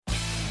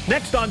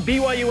Next on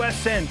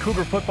BYUSN,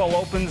 Cougar football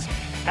opens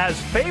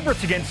as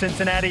favorites against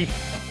Cincinnati,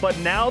 but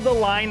now the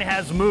line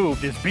has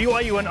moved. Is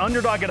BYU an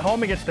underdog at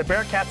home against the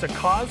Bearcats a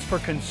cause for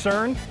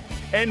concern?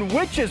 And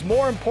which is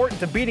more important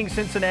to beating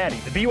Cincinnati?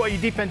 The BYU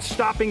defense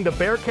stopping the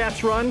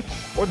Bearcats' run,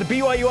 or the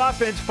BYU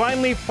offense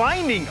finally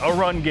finding a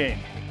run game?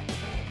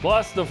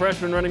 Plus, the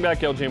freshman running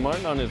back L.J.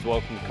 Martin on his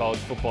Welcome to College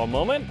Football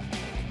moment,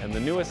 and the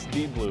newest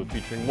Deep Blue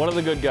featuring one of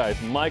the good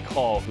guys, Mike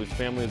Hall, whose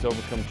family has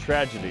overcome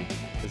tragedy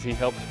as he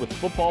helps with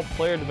football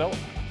player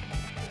development.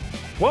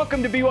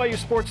 Welcome to BYU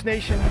Sports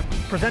Nation,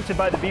 presented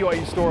by the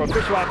BYU Store,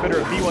 official outfitter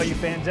of BYU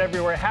fans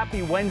everywhere.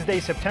 Happy Wednesday,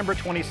 September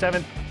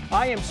 27th.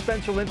 I am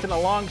Spencer Linton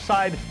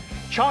alongside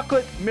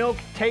chocolate milk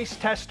taste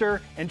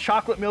tester and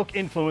chocolate milk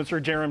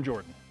influencer Jarom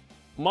Jordan.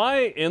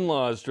 My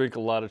in-laws drink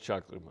a lot of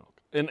chocolate milk,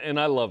 and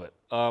I love it.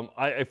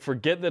 I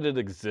forget that it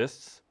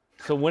exists.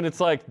 So when it's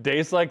like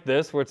days like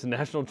this where it's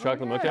National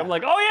Chocolate Milk Day, I'm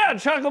like, oh yeah,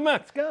 chocolate milk.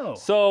 Let's go.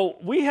 So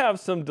we have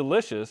some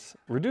delicious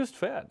reduced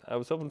fat. I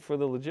was hoping for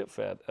the legit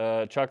fat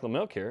chocolate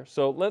milk here.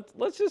 So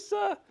let's just.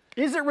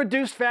 Is it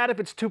reduced fat if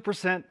it's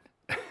 2%?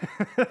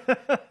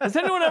 Has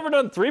anyone ever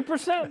done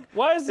 3%?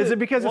 Why is it? Is it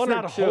because it's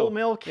not a two? whole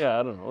milk? Yeah,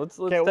 I don't know. Let's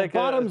Okay, take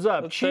bottoms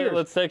up. Let's Cheers.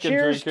 Let's take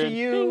Cheers a drink to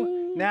here. you.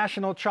 Ding.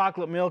 National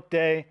Chocolate Milk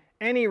Day.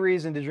 Any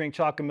reason to drink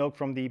chocolate milk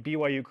from the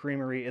BYU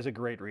Creamery is a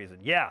great reason.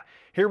 Yeah,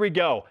 here we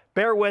go.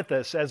 Bear with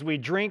us as we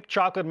drink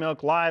chocolate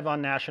milk live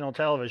on national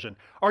television.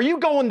 Are you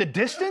going the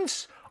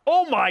distance?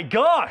 Oh my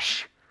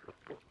gosh.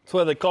 That's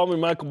why they call me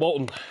Michael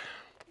Bolton.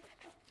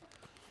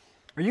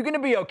 Are you going to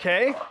be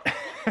okay?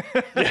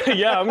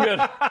 Yeah, I'm good.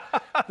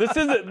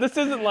 This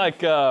isn't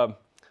like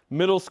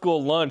middle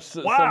school lunch.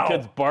 Wow. Some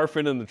kids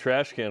barfing in the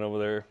trash can over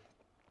there.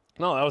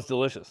 No, that was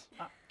delicious.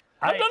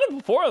 I've done it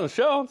before on the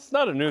show. It's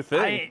not a new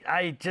thing.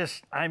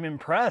 I'm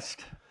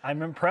impressed.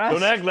 I'm impressed.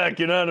 Don't act like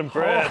you're not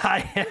impressed. Oh,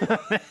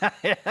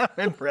 I am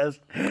impressed.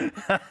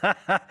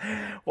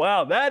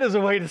 Wow, that is a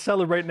way to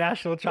celebrate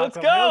National Chocolate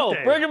Let's go. Milk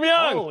Day. Brigham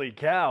Young. Holy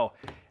cow.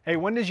 Hey,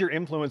 when does your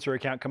influencer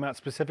account come out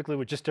specifically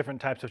with just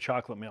different types of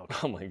chocolate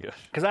milk? Oh my gosh.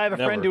 Because I have a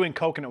friend Never. doing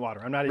coconut water.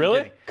 I'm not even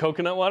Really? kidding.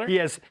 Coconut water? He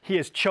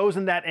has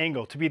chosen that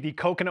angle to be the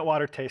coconut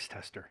water taste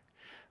tester.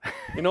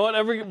 You know what?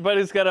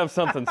 Everybody's got to have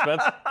something,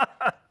 Spence.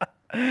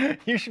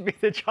 You should be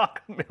the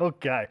chocolate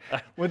milk guy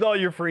with all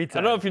your free time.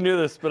 I don't know if you knew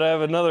this, but I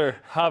have another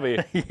hobby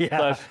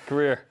slash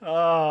career.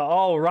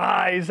 All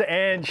rise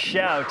and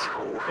shout.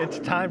 It's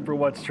time for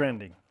What's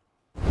Trending.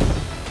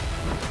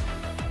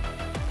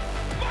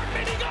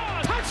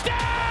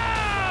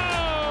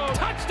 Touchdown!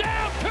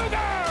 Touchdown,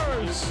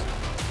 Cougars!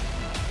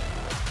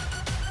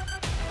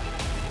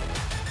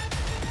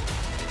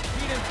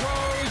 Eden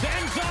throws,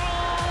 end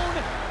zone!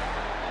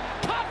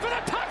 Caught for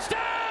the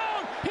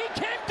touchdown! He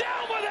came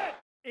down with it!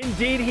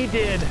 Indeed he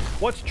did.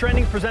 What's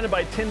Trending, presented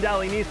by Tim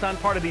Daly Nissan,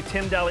 part of the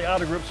Tim Daly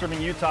Auto Group,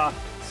 serving Utah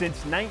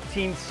since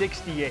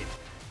 1968.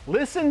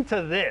 Listen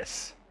to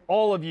this,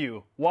 all of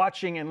you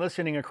watching and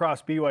listening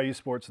across BYU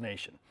Sports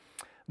Nation.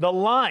 The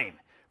line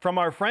from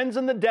our friends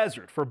in the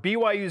desert for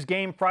BYU's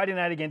game Friday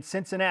night against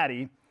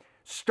Cincinnati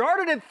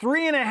started at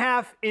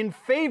 3.5 in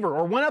favor,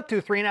 or went up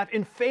to 3.5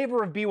 in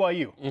favor of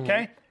BYU,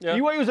 okay? Yeah.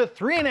 BYU is a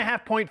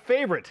 3.5 point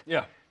favorite.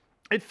 Yeah.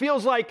 It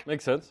feels like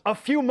Makes sense. a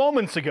few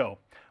moments ago.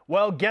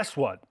 Well, guess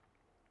what?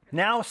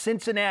 Now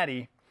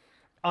Cincinnati,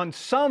 on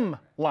some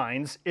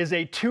lines, is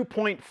a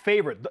 2-point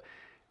favorite.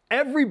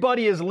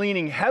 Everybody is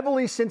leaning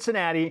heavily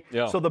Cincinnati,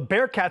 Yeah. so the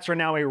Bearcats are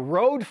now a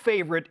road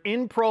favorite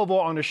in Provo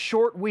on a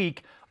short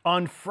week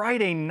on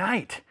Friday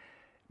night.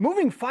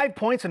 Moving 5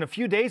 points in a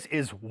few days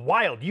is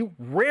wild. You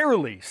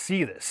rarely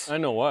see this. I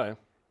know why.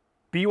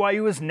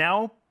 BYU is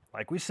now,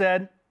 like we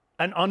said,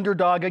 an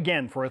underdog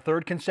again for a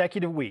third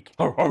consecutive week.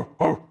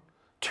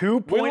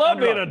 2-point We love underdog.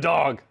 being a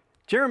dog.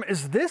 Jeremy,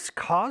 is this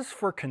cause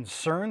for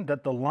concern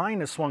that the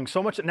line has swung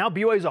so much that now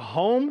BYU is a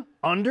home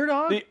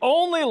underdog? The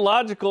only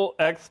logical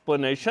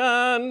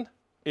explanation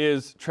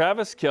is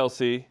Travis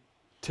Kelce,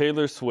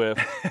 Taylor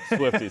Swift,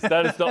 Swifties.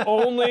 That is the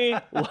only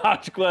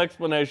logical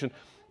explanation.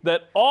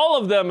 That all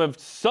of them have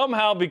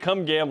somehow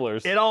become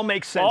gamblers. It all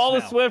makes sense All now.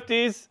 the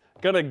Swifties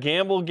gonna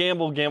gamble.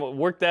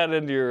 Work that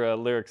into your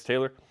lyrics,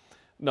 Taylor.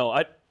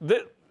 No,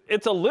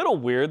 it's a little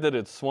weird that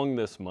it's swung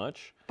this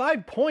much.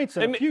 5 points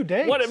in a few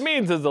days. What it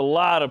means is a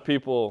lot of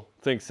people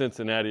think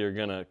Cincinnati are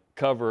gonna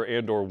cover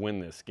and/or win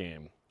this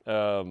game.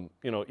 ESPN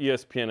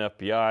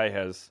FPI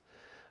has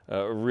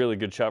a really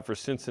good shot for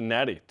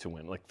Cincinnati to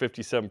win, like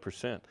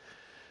 57%,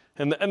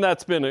 and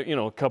that's been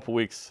a couple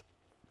weeks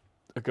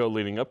ago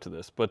leading up to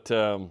this. But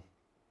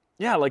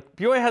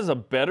BYU has a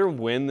better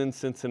win than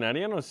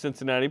Cincinnati. I know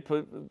Cincinnati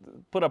put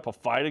up a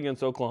fight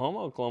against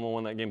Oklahoma. Oklahoma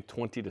won that game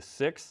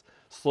 20-6,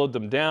 slowed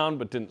them down,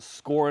 but didn't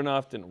score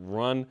enough, didn't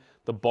run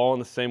the ball in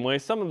the same way.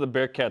 Some of the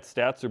Bearcats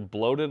stats are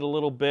bloated a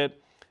little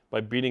bit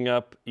by beating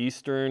up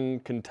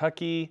Eastern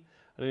Kentucky.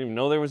 I didn't even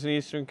know there was an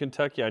Eastern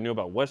Kentucky. I knew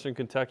about Western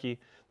Kentucky,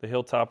 the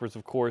Hilltoppers,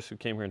 of course, who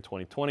came here in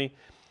 2020.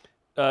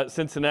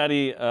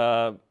 Cincinnati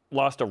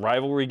lost a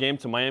rivalry game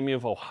to Miami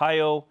of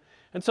Ohio.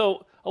 And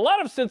so a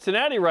lot of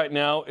Cincinnati right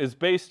now is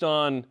based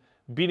on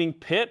beating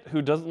Pitt,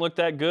 who doesn't look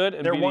that good,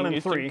 and They're beating 1-3.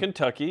 Eastern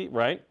Kentucky,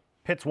 right?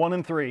 Pitt's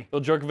 1-3.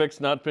 Bill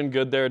Jerkovic's not been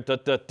good there.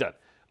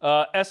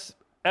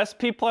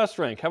 SP plus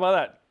rank. How about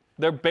that?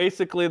 They're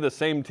basically the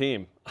same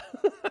team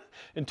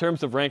in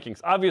terms of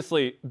rankings.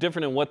 Obviously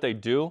different in what they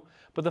do,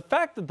 but the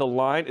fact that the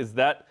line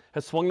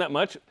has swung that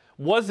much,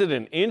 was it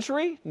an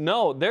injury?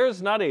 No,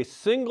 there's not a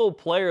single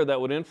player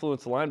that would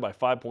influence the line by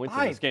 5 points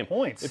in this game. 5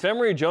 points. If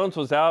Emory Jones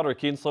was out or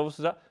Keaton Slovis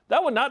was out,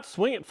 that would not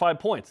swing at 5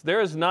 points.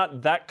 There is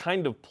not that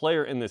kind of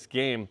player in this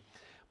game.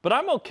 But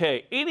I'm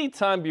okay.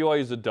 Anytime BYU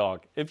is a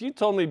dog. If you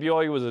told me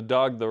BYU was a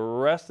dog the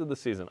rest of the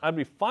season, I'd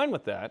be fine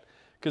with that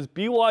because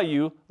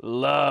BYU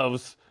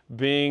loves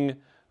being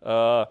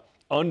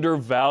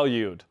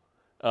undervalued.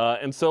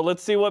 And so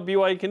let's see what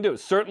BYU can do.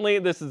 Certainly,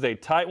 this is a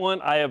tight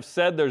one. I have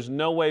said there's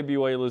no way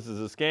BYU loses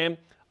this game.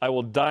 I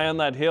will die on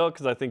that hill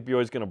because I think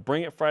BYU is going to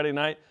bring it Friday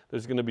night.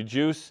 There's going to be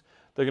juice.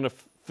 They're going to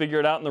figure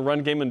it out in the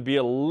run game and be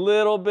a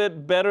little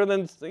bit better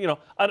than,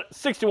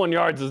 61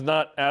 yards is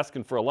not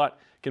asking for a lot.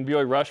 Can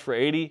BYU rush for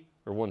 80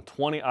 or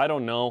 120? I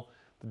don't know.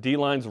 The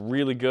D-line's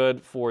really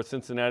good for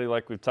Cincinnati,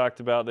 like we've talked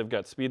about. They've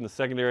got speed in the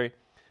secondary.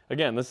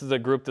 Again, this is a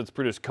group that's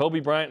produced Kobe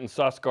Bryant and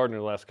Sauce Gardner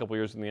the last couple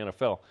years in the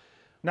NFL.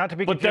 Not to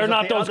be But confused they're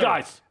with not those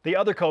guys. The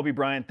other Kobe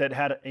Bryant that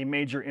had a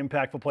major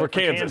impactful play for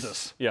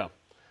Kansas. Yeah.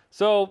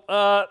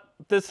 So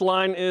this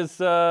line is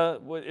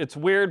it's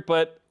weird,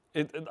 but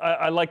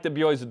I like that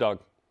BYU's a dog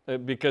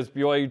because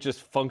BYU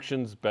just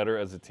functions better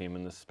as a team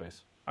in this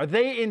space. Are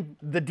they in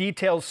the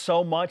details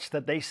so much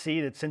that they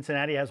see that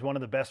Cincinnati has one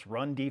of the best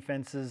run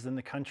defenses in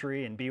the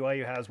country and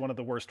BYU has one of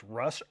the worst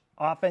rush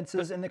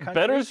offenses in the country?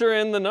 Bettors are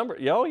in the number.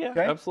 Oh, yeah,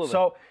 Okay. absolutely.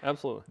 So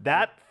absolutely.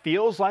 that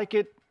feels like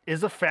it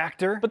is a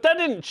factor. But that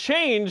didn't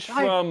change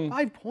from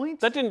 5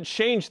 points? That didn't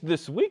change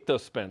this week, though,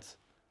 Spence.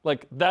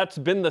 Like, that's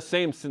been the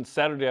same since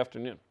Saturday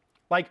afternoon.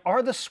 Like,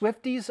 are the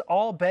Swifties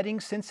all betting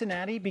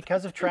Cincinnati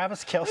because of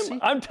Travis Kelce?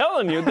 I'm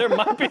telling you, there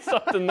might be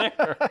something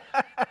there.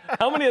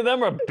 How many of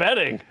them are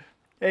betting?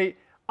 Hey,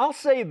 I'll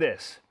say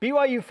this.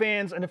 BYU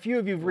fans, and a few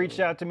of you have reached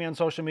out to me on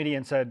social media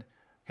and said,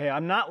 hey,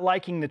 I'm not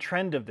liking the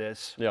trend of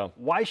this. Yeah.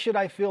 Why should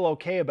I feel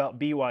okay about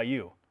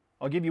BYU?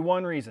 I'll give you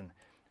one reason.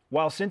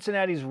 While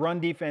Cincinnati's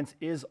run defense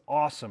is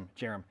awesome,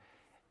 Jarom,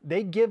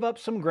 they give up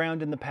some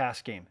ground in the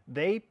pass game.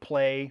 They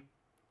play,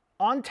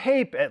 on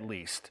tape at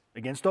least,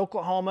 against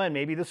Oklahoma, and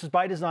maybe this is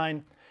by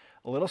design,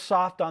 a little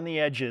soft on the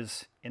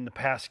edges in the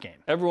pass game.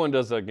 Everyone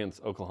does that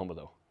against Oklahoma,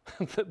 though.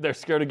 They're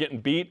scared of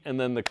getting beat, and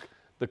then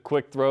the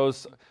quick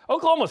throws.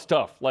 Oklahoma's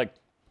tough. Like,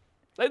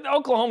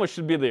 Oklahoma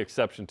should be the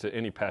exception to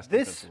any pass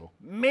defense This rule.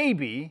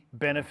 maybe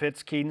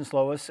benefits Keaton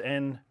Slovis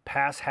and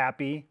pass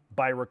happy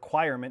by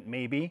requirement,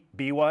 maybe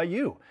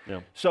BYU.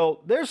 Yeah.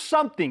 So there's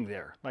something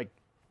there. Like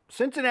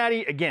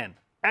Cincinnati, again,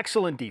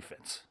 excellent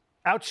defense,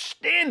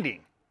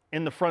 outstanding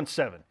in the front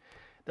seven.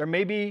 There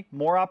may be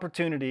more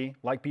opportunity,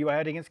 like BYU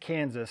had against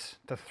Kansas,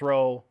 to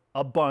throw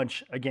a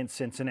bunch against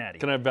Cincinnati.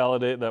 Can I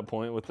validate that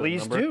point with the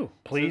Please number? do.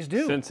 Please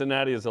do.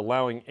 Cincinnati is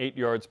allowing 8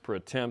 yards per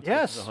attempt.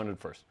 Yes. Which is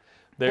 101st.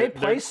 They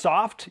play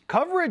soft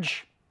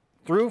coverage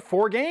through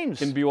 4 games.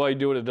 Can BYU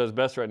do what it does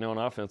best right now on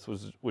offense,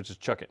 which is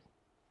chuck it?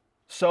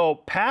 So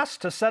pass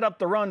to set up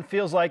the run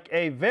feels like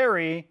a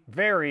very,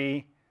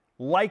 very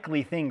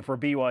likely thing for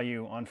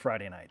BYU on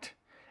Friday night.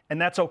 And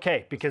that's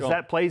okay because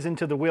that plays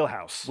into the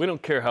wheelhouse. We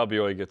don't care how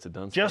BYU gets it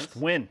done. Just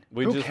win.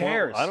 We Who just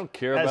cares? I don't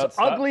care as about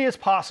style. ugly as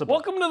possible.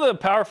 Welcome to the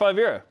Power 5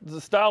 era.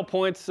 The style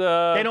points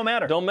they don't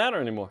matter. Don't matter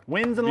anymore.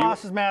 Wins and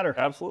losses matter.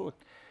 Absolutely.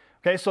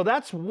 Okay, so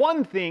that's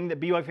one thing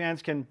that BYU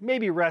fans can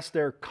maybe rest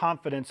their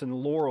confidence and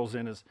laurels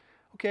in is,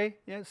 okay,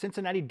 yeah,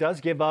 Cincinnati does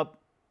give up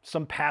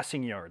some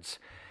passing yards.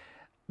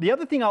 The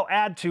other thing I'll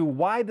add to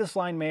why this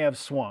line may have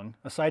swung,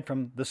 aside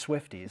from the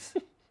Swifties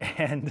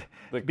and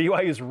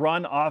BYU's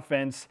run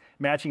offense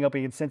matching up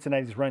against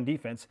Cincinnati's run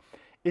defense,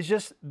 is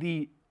just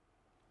the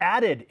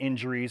added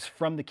injuries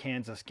from the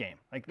Kansas game.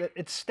 Like,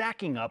 it's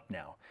stacking up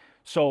now.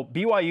 So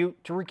BYU,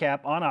 to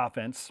recap, on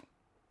offense,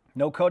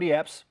 no Cody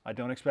Epps. I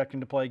don't expect him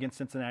to play against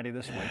Cincinnati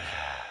this week.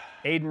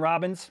 Aiden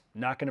Robbins,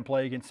 not going to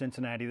play against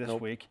Cincinnati this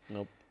week.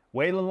 Nope.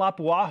 Waylon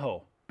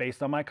Lapuaho,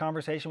 based on my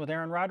conversation with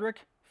Aaron Roderick,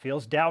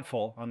 feels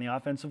doubtful on the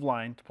offensive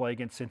line to play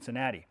against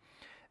Cincinnati.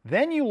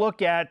 Then you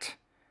look at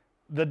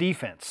the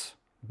defense.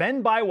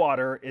 Ben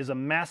Bywater is a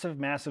massive,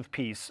 massive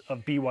piece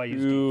of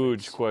BYU's Huge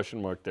defense.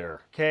 question mark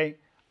there. Okay.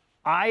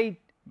 I'm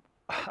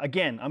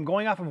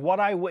going off of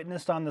what I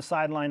witnessed on the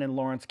sideline in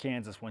Lawrence,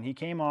 Kansas when he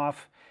came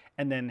off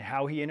and then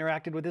how he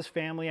interacted with his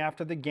family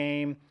after the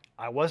game.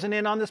 I wasn't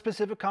in on the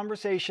specific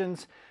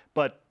conversations,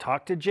 but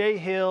talked to Jay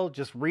Hill,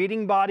 just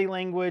reading body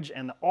language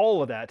and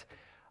all of that.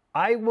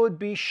 I would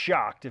be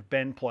shocked if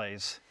Ben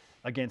plays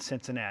against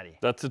Cincinnati.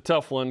 That's a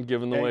tough one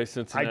given the Okay. way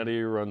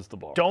Cincinnati runs the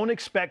ball. Don't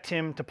expect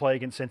him to play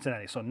against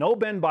Cincinnati. So no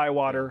Ben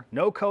Bywater,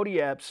 no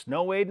Cody Epps,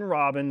 no Aiden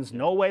Robbins,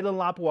 no Waylon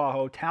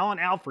Lapuaho. Talon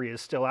Alfrey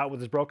is still out with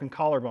his broken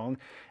collarbone,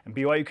 and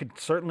BYU could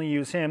certainly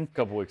use him. A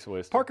couple weeks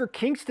away still. Parker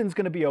Kingston's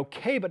going to be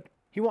okay, but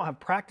he won't have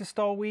practiced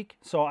all week,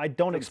 so I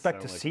don't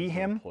expect to sound like see he's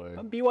gonna him.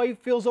 play. BYU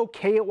feels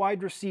okay at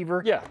wide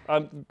receiver. Yeah,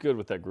 I'm good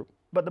with that group.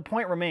 But the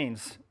point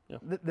remains,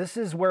 This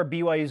is where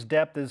BYU's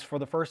depth is, for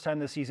the first time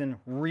this season,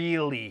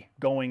 really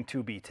going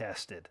to be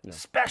tested,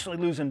 especially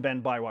losing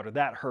Ben Bywater.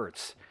 That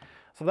hurts.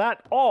 So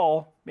that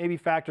all maybe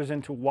factors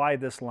into why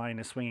this line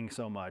is swinging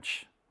so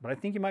much. But I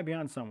think you might be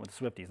on something with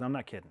the Swifties. I'm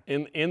not kidding.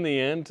 In the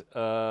end,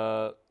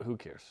 who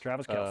cares?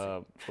 Travis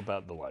Kelce.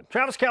 About the line.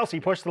 Travis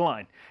Kelce pushed the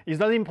line. He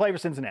doesn't even play for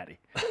Cincinnati.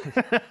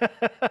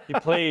 He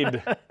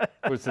played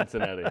for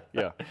Cincinnati,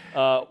 yeah.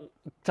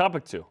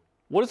 Topic 2.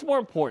 What is more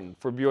important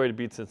for BYU to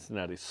beat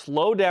Cincinnati?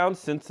 Slow down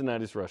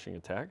Cincinnati's rushing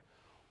attack,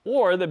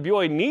 or that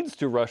BYU needs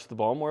to rush the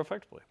ball more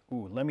effectively?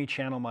 Ooh, let me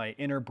channel my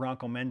inner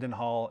Bronco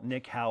Mendenhall,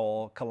 Nick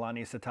Howell,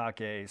 Kalani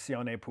Sitake,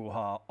 Sione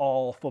Puha,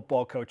 all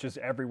football coaches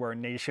everywhere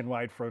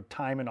nationwide for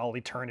time and all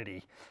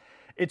eternity.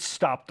 It's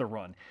stop the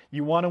run.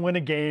 You want to win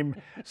a game,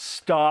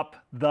 stop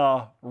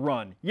the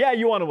run. Yeah,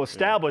 you want to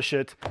establish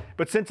it,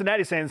 but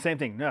Cincinnati's saying the same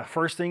thing. No,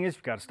 first thing is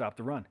you've got to stop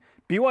the run.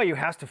 BYU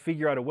has to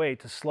figure out a way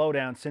to slow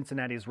down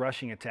Cincinnati's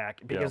rushing attack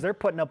because they're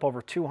putting up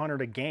over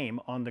 200 a game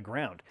on the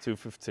ground.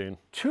 215.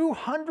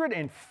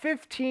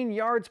 215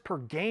 yards per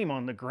game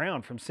on the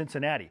ground from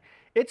Cincinnati.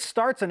 It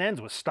starts and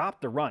ends with stop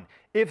the run.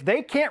 If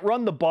they can't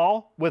run the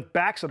ball with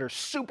backs that are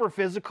super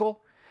physical,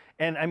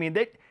 and I mean,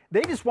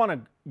 they just want to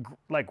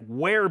like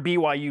wear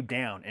BYU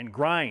down and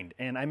grind.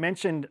 And I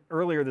mentioned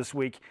earlier this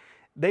week,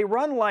 they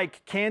run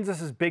like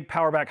Kansas's big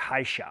power back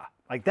Haisha.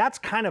 Like that's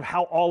kind of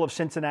how all of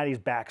Cincinnati's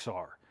backs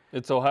are.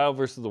 It's Ohio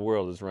versus the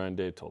world, as Ryan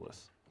Day told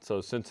us. So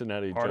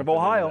Cincinnati part of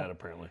Ohio. That,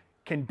 apparently.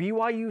 Can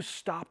BYU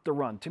stop the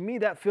run? To me,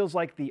 that feels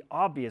like the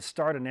obvious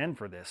start and end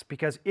for this,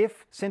 because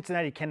if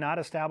Cincinnati cannot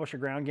establish a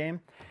ground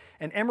game,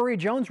 and Emory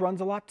Jones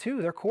runs a lot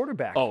too, their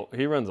quarterback. Oh,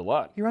 he runs a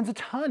lot. He runs a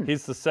ton.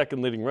 He's the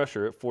second leading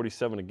rusher at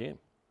 47 a game.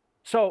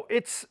 So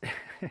it's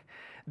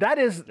that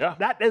is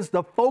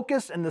the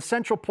focus and the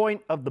central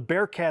point of the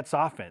Bearcats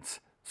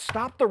offense.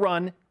 Stop the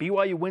run,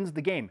 BYU wins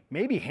the game,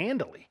 maybe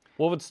handily.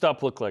 What would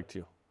stop look like to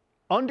you?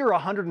 Under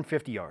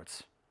 150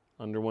 yards.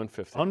 Under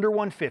 150. Under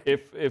 150.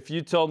 If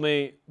you told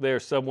me they're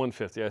sub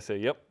 150, I say,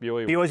 yep,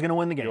 BYU's going to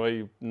win the game.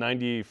 BYU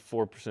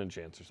 94%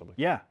 chance or something.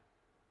 Yeah.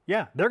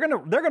 Yeah, they're gonna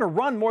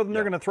run more than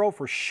they're gonna throw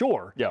for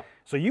sure. Yeah.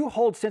 So you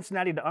hold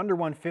Cincinnati to under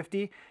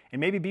 150, and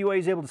maybe BYU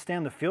is able to stay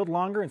on the field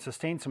longer and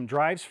sustain some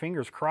drives,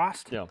 fingers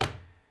crossed. Yeah.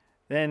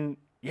 Then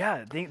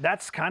I think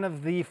that's kind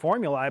of the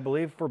formula, I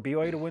believe, for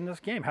BYU to win this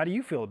game. How do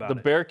you feel about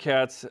it? The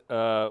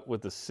Bearcats,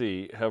 with the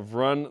C, have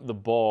run the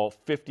ball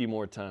 50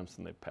 more times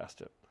than they've passed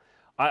it.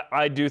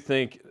 I do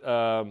think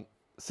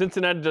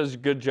Cincinnati does a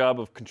good job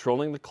of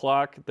controlling the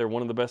clock. They're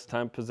one of the best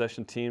time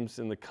possession teams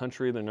in the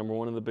country. They're number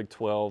 1 in the Big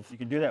 12. You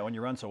can do that when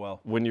you run so well.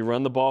 When you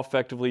run the ball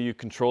effectively, you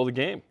control the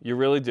game. You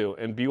really do.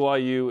 And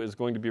BYU is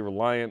going to be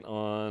reliant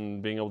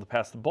on being able to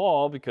pass the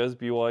ball because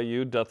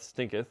BYU doth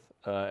stinketh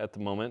at the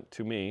moment,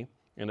 to me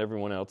and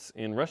everyone else,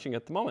 in rushing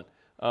at the moment.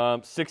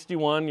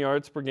 61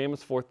 yards per game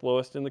is 4th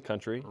lowest in the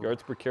country.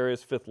 Yards per carry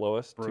is 5th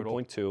lowest,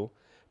 2.2.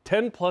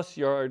 10-plus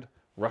yard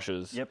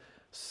rushes. Yep.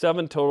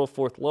 7 total,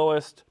 4th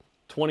lowest.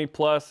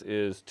 20-plus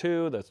is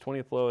 2, that's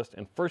 20th lowest.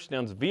 And first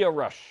downs via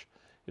rush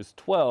is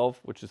 12,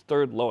 which is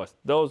 3rd lowest.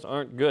 Those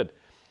aren't good.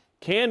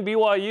 Can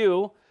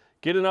BYU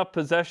get enough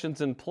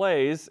possessions and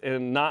plays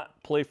and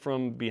not play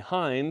from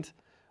behind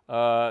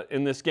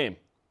in this game?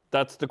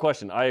 That's the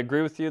question. I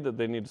agree with you that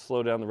they need to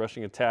slow down the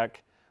rushing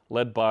attack,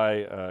 led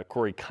by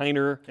Corey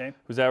Kiner,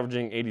 who's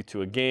averaging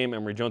 82 a game.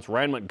 Emory Jones.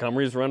 Ryan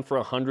Montgomery's run for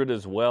 100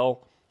 as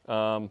well.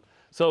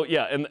 So,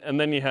 yeah, and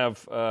then you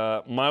have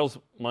Miles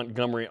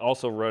Montgomery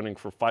also running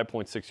for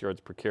 5.6 yards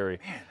per carry.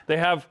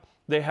 Man.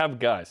 They have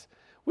guys.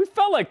 We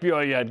felt like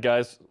BYU had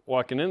guys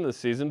walking into the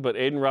season, but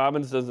Aiden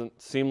Robbins doesn't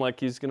seem like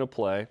he's going to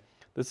play.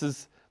 This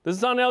is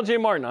on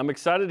LJ Martin. I'm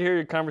excited to hear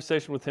your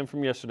conversation with him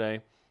from yesterday,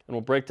 and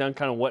we'll break down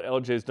kind of what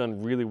LJ's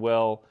done really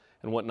well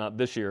and whatnot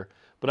this year.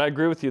 But I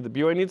agree with you that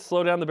BYU needs to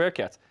slow down the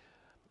Bearcats.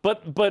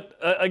 But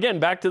again,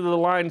 back to the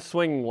line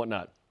swing and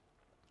whatnot.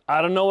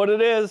 I don't know what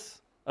it is.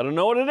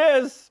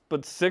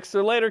 But 6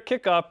 or later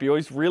kickoff,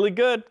 BYU's really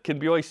good. Can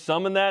BYU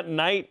summon that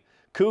night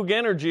Coug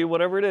energy,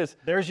 whatever it is?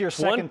 There's your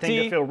second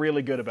thing to feel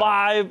really good about.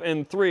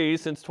 5-3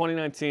 since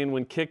 2019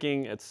 when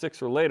kicking at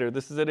 6 or later.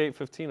 This is at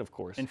 8:15, of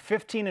course. And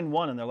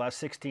 15-1 in their last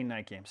 16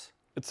 night games.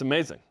 It's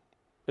amazing.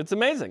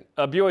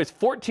 BYU is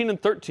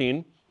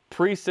 14-13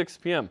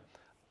 pre-6 p.m.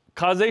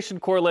 Causation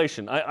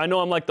correlation. I know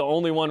I'm like the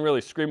only one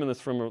really screaming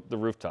this from the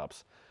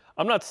rooftops.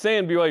 I'm not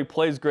saying BYU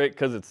plays great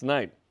because it's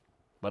night.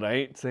 But I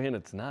ain't saying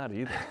it's not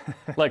either.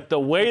 Like the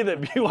way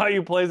that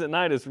BYU plays at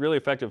night is really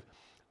effective.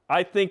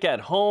 I think at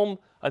home,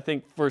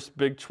 first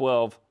Big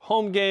 12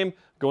 home game,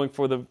 going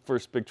for the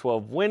first Big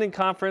 12 win in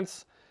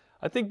conference.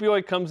 I think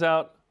BYU comes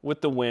out with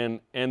the win,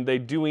 and they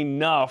do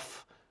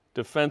enough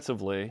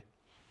defensively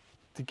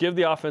to give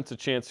the offense a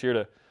chance here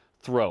to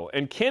throw.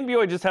 And can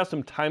BYU just have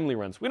some timely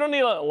runs? We don't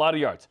need a lot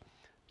of yards.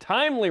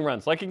 Timely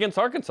runs, like against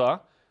Arkansas.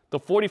 The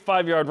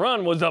 45-yard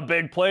run was a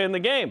big play in the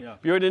game. Yeah.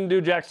 BYU didn't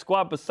do jack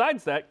squat.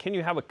 Besides that, can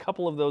you have a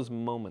couple of those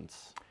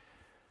moments?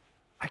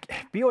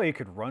 BYU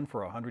could run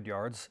for 100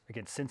 yards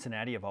against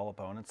Cincinnati of all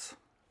opponents.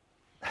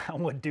 That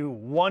would do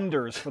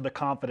wonders for the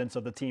confidence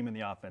of the team in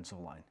the offensive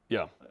line.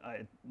 Yeah.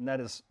 That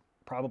is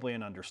probably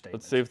an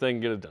understatement. Let's see if they can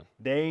get it done.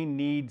 They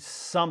need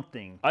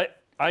something.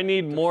 I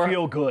need more.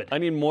 Feel good. I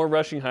need more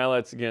rushing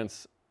highlights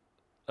against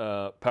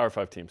Power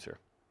 5 teams here,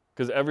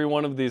 because every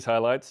one of these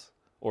highlights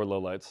or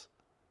lowlights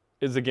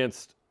is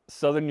against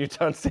Southern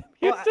Utah and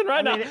Houston now.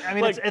 I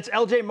mean, it's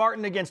L.J.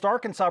 Martin against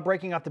Arkansas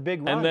breaking out the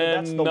big run, and then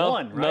but that's the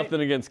one, right?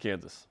 Nothing against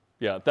Kansas.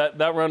 Yeah,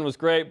 that run was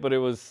great, but it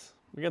was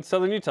against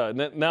Southern Utah.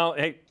 And now,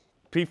 hey,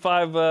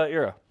 P5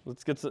 era.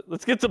 Let's get some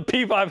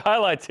P5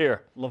 highlights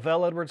here.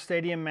 Lavelle Edwards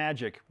Stadium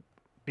magic.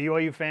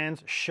 BYU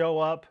fans show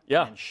up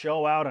and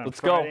show out on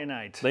Friday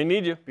night. They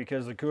need you.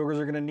 Because the Cougars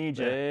are going to need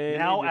you.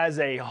 As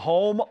a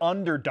home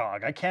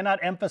underdog. I cannot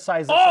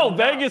emphasize this enough.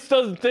 Vegas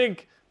doesn't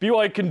think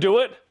BYU can do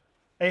it?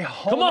 A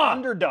home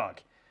underdog.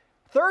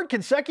 Third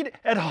consecutive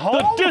at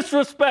home? The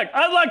disrespect.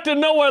 I'd like to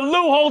know where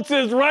Lou Holtz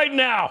is right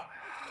now.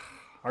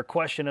 Our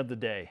question of the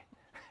day.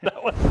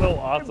 That was so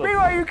awesome.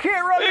 BYU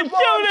can't run the ball.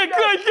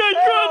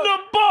 Run the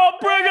ball,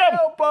 Brigham. I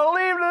don't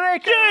believe that they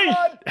can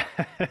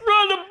run.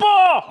 Run the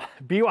ball.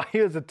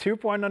 BYU is a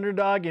 2-point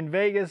underdog in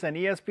Vegas and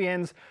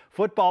ESPN's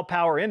Football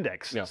Power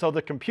Index. Yeah. So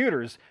the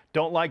computers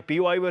don't like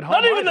BYU at home.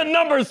 Not even the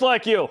numbers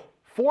like you.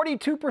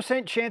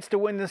 42% chance to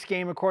win this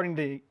game according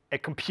to a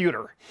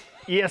computer.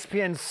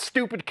 ESPN's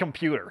stupid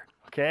computer.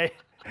 Okay?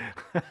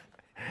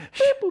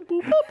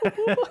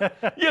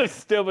 You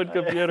stupid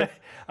computer.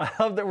 I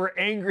love that we're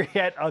angry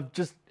at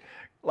just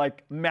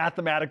like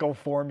mathematical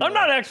formula. I'm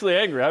not actually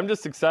angry. I'm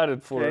just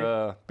excited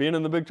for being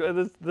in the Big 12.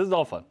 This is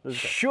all fun.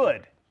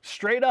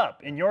 Straight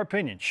up, in your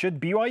opinion,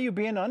 should BYU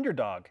be an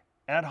underdog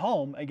at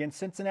home against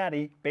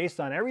Cincinnati based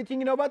on everything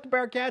you know about the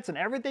Bearcats and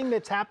everything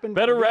that's happened?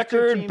 Better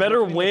record,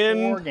 better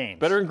win,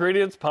 better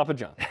ingredients, Papa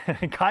John.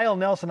 Kyle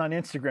Nelson on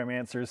Instagram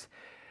answers,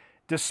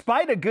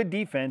 despite a good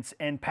defense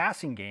and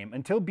passing game,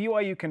 until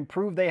BYU can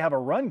prove they have a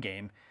run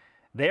game,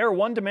 they are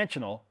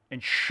one-dimensional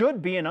and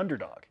should be an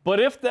underdog. But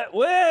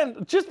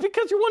just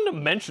because you're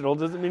one-dimensional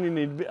doesn't mean you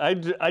need to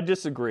be. I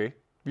disagree.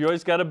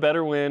 BYU's got a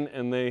better win,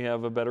 and they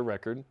have a better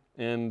record.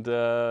 And,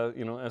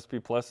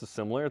 SP Plus is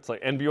similar. It's like,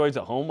 and BYU's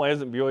at home. Why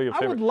isn't BYU a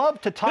favorite? I would love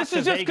to talk to This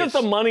is just because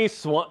the money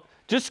swung.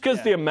 Just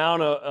because the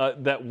amount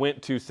of that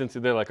went to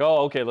Cincy, they're like,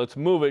 oh, okay, let's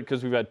move it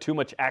because we've had too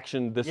much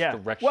action this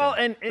direction. Well,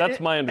 and that's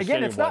my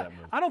understanding again, of why that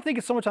moved. I don't think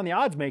it's so much on the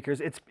odds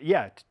makers.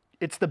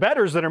 It's the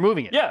bettors that are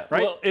moving it. Yeah,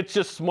 right. Well, it's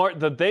just smart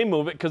that they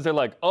move it because they're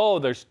like, oh,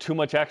 there's too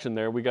much action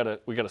there. We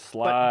gotta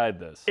slide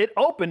this. It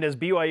opened as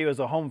BYU as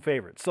a home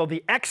favorite, so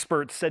the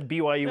experts said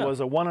BYU was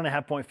a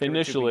 1.5-point favorite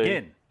initially, to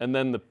begin. And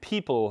then the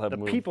people have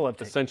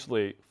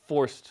essentially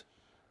forced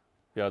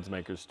the odds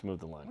makers to move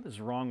the line. What is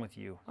wrong with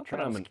you?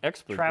 I'm an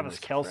expert. Travis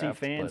in this Kelce craft,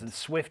 fans and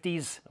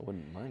Swifties. I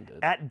wouldn't mind it.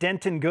 At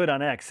Denton Good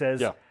on X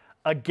says,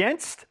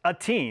 against a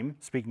team,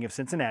 speaking of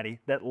Cincinnati,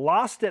 that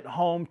lost at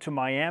home to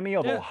Miami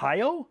of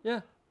Ohio?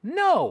 Yeah.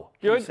 No,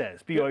 he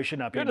says. BYU should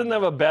not be. Good doesn't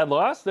have a bad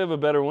loss. They have a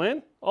better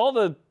win.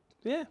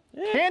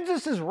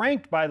 Kansas is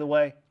ranked, by the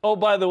way. Oh,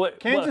 by the way.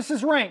 Kansas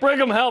is ranked.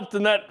 Brigham helped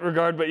in that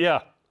regard, but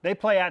yeah. They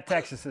play at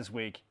Texas this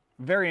week.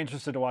 Very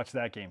interested to watch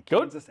that game.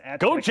 Kansas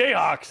go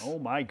Jayhawks. Oh,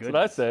 my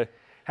goodness. That's what I say.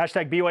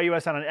 Hashtag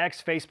BYUSN on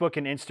X, Facebook,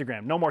 and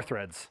Instagram. No more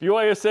threads.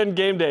 BYUSN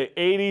game day,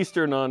 8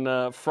 Eastern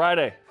on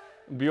Friday.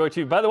 BYU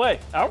TV. By the way,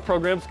 our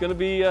program's going to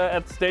be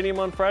at the stadium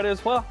on Friday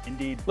as well.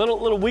 Indeed.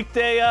 Little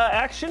weekday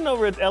action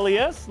over at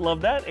LES.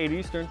 Love that, 8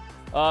 Eastern.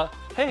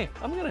 Hey,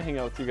 I'm going to hang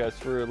out with you guys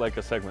for like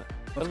a segment.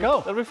 Let's go.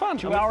 That'll be fun.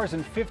 2 hours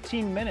and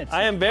 15 minutes.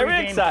 I am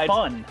very excited.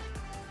 Fun.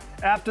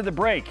 After the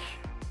break,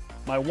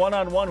 my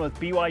one-on-one with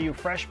BYU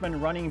freshman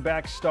running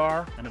back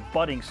star and a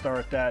budding star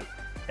at that,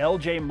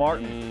 L.J.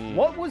 Martin.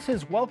 What was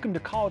his welcome to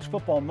college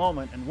football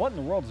moment, and what in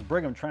the world is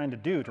Brigham trying to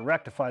do to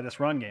rectify this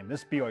run game?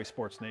 This is BYU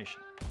Sports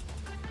Nation.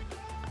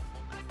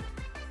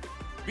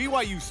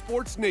 BYU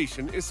Sports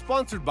Nation is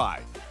sponsored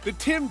by the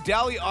Tim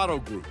Daly Auto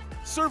Group,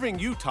 serving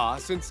Utah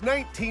since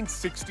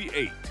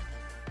 1968.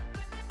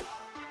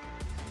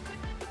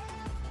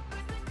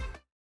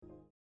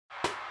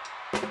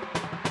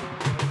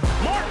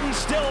 Martin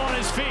still on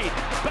his feet,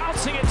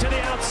 bouncing it to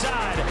the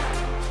outside.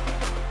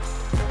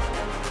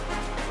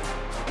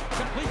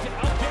 Complete to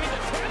LJ, the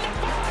 10, the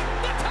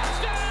 5, the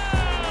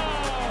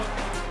touchdown!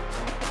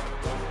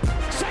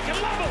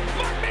 Second level,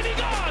 Martin Minnie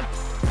gone!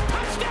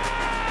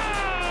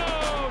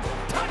 Touchdown!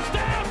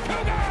 Touchdown,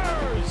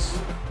 Cougars!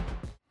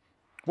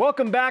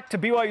 Welcome back to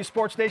BYU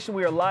Sports Nation.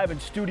 We are live in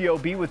Studio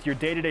B with your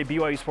day-to-day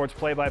BYU Sports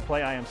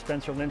play-by-play. I am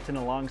Spencer Linton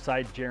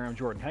alongside Jarom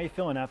Jordan. How you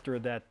feeling after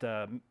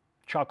that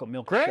chocolate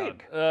milk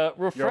chug?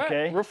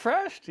 Okay?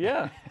 Refreshed,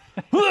 yeah.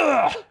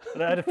 I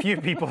had a few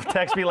people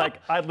text me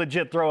like I'd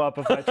legit throw up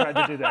if I tried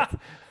to do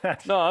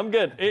that. No, I'm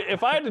good.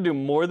 If I had to do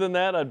more than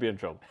that, I'd be in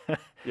trouble.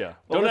 Yeah.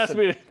 Well,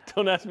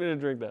 don't ask me to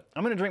drink that.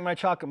 I'm going to drink my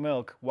chocolate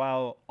milk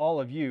while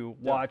all of you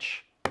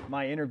watch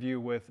my interview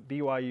with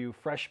BYU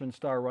freshman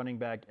star running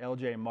back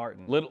L.J.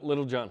 Martin.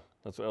 Little John.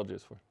 That's what LJ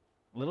is for.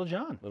 Little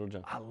John. Little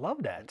John. I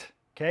love that.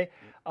 Okay.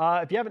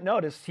 If you haven't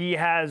noticed, he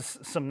has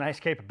some nice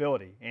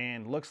capability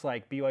and looks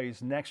like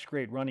BYU's next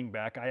great running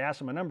back. I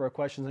asked him a number of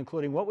questions,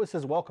 including what was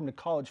his welcome to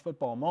college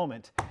football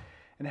moment,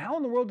 and how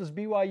in the world does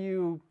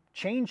BYU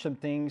change some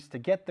things to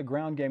get the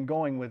ground game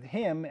going with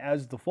him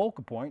as the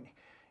focal point.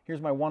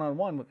 Here's my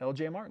one-on-one with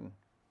LJ Martin.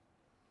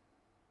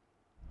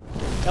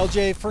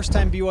 LJ, first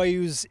time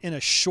BYU's in a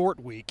short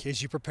week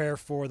as you prepare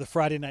for the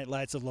Friday Night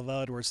Lights of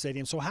LaVell Edwards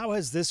Stadium. So how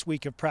has this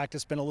week of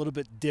practice been a little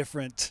bit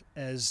different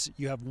as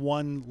you have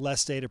one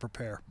less day to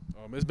prepare?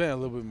 It's been a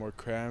little bit more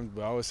crammed,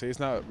 but I would say it's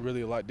not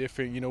really a lot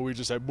different. We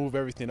just move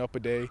everything up a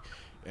day,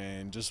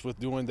 and just with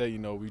doing that,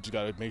 we just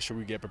got to make sure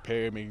we get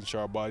prepared, making sure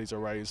our bodies are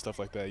right and stuff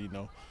like that.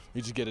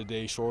 We just get a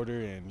day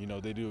shorter, and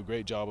they do a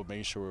great job of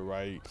making sure we're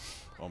right.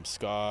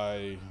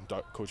 Sky,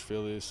 Coach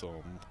Phyllis,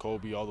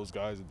 Kobe, all those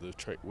guys in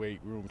the weight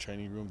room,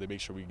 training room, they make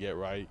sure we get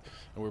right,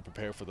 and we're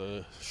prepared for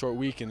the short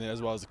week. And then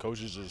as well as the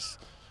coaches, just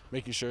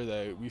making sure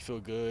that we feel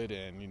good,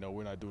 and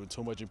we're not doing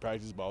too much in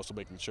practice, but also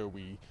making sure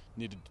we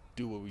need to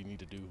do what we need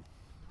to do.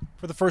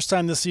 For the first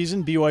time this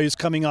season, BYU's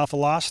coming off a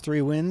loss,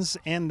 3 wins,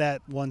 and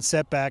that one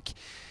setback.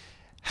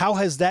 How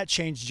has that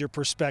changed your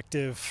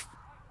perspective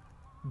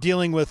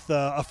dealing with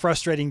a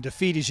frustrating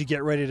defeat as you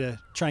get ready to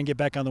try and get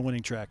back on the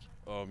winning track?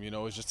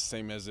 It's just the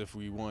same as if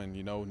we won.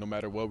 No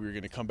matter what, we were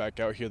going to come back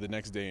out here the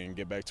next day and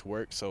get back to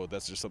work. So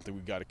that's just something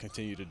we got to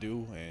continue to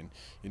do. And,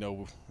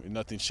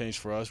 nothing's changed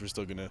for us. We're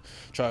still going to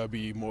try to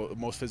be the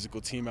most physical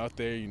team out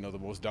there, the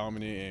most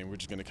dominant. And we're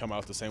just going to come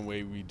out the same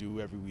way we do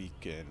every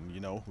week. And,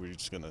 we're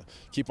just going to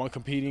keep on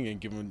competing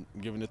and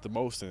giving it the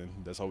most. And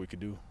that's all we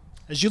could do.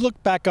 As you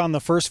look back on the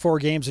first 4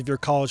 games of your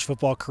college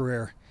football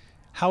career,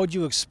 how would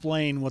you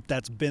explain what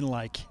that's been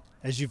like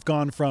as you've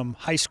gone from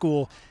high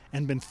school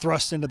and been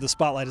thrust into the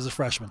spotlight as a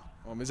freshman?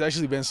 It's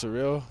actually been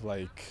surreal.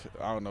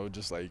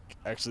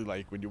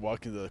 Actually when you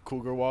walk into the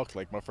Cougar Walk,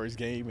 my first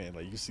game, and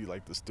you see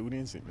the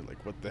students, and you're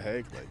like, what the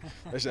heck?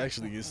 That's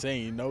actually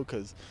insane,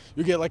 because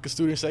you get a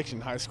student section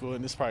in high school,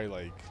 and it's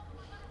probably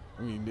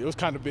it was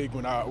kind of big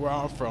where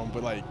I'm from,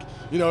 but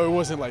it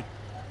wasn't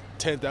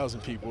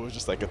 10,000 people. It was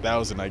just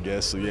 1,000, I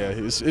guess. So yeah,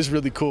 it's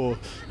really cool.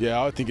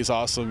 Yeah, I think it's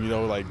awesome.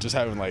 Just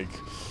having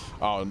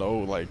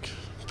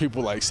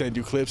people send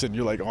you clips and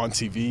you're on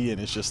TV, and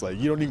it's just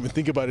you don't even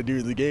think about it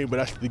during the game, but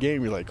after the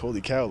game you're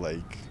holy cow,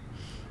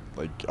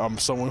 I'm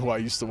someone who I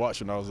used to watch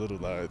when I was little.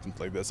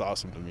 That's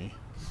awesome to me.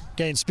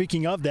 Okay, and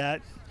speaking of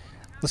that,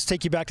 let's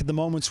take you back to the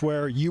moments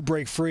where you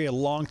break free, a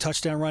long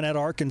touchdown run at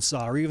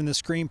Arkansas, or even the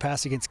screen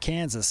pass against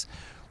Kansas.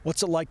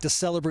 What's it like to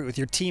celebrate with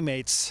your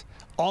teammates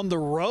on the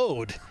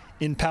road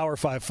in Power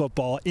 5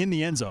 football in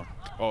the end zone?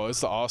 Oh,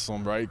 it's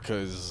awesome, right?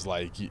 Because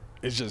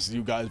it's just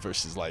you guys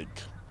versus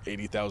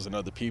 80,000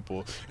 other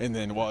people. And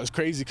then, it's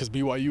crazy because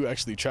BYU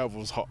actually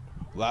travels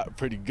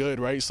pretty good,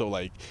 right? So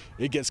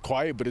it gets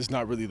quiet, but it's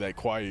not really that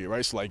quiet,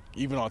 right? So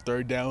even on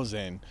 3rd downs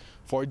and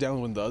 4th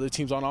downs when the other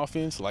team's on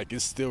offense,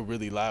 it's still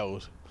really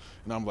loud.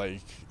 And I'm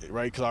right,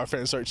 because our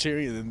fans start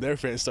cheering, and then their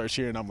fans start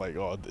cheering. I'm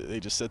oh, they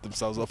just set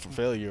themselves up for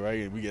failure,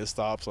 right? And we get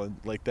stops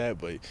like that.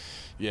 But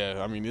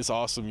yeah, it's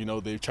awesome.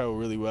 They travel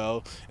really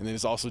well, and then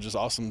it's also just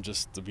awesome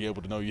just to be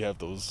able to know you have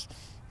those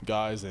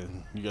guys,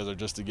 and you guys are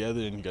just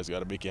together, and you guys got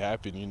to make it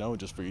happen,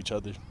 just for each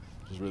other.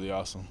 It's really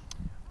awesome.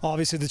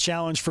 Obviously, the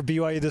challenge for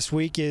BYU this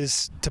week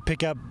is to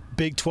pick up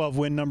Big 12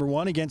 win number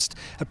 1 against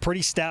a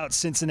pretty stout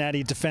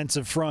Cincinnati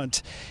defensive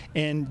front,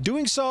 and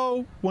doing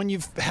so when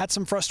you've had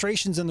some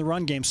frustrations in the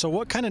run game. So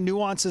what kind of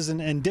nuances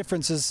and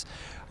differences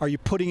are you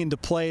putting into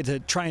play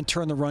to try and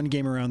turn the run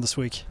game around this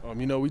week?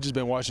 We just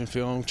been watching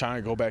film,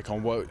 trying to go back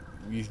on what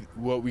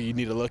we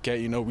need to look at.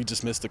 We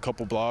just missed a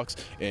couple blocks,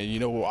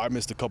 and I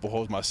missed a couple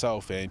holes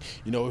myself, and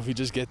if we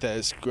just get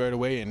that squared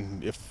away,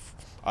 and if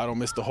I don't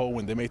miss the hole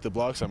when they make the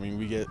blocks,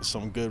 we get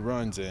some good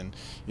runs, and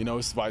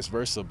it's vice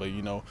versa. But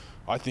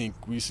I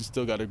think we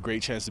still got a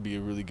great chance to be a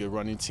really good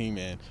running team,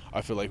 and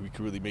I feel like we could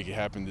really make it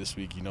happen this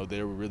week.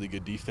 They're a really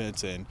good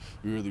defense, and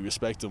we really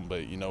respect them,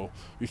 but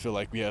we feel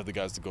like we have the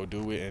guys to go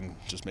do it and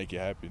just make it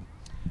happen.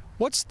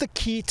 What's the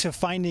key to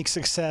finding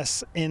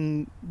success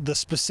in the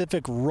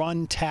specific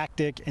run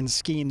tactic and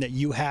scheme that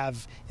you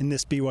have in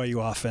this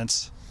BYU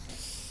offense?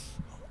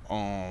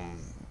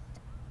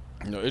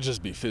 It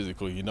just be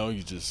physical,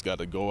 you just got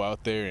to go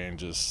out there and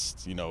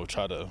just,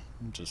 try to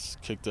just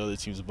kick the other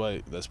team's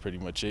butt. That's pretty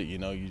much it. You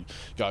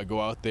got to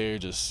go out there,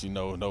 just,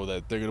 know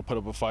that they're going to put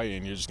up a fight,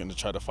 and you're just going to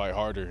try to fight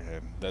harder.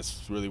 And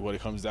that's really what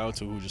it comes down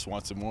to, who just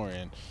wants it more.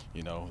 And,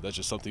 that's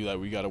just something that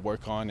we got to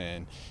work on.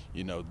 And,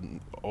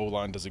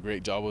 O-line does a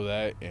great job of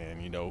that.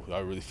 And, I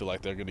really feel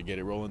like they're going to get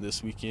it rolling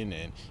this weekend.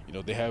 And,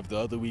 they have the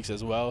other weeks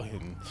as well.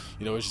 And,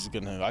 it's just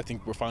going to, I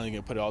think we're finally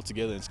going to put it all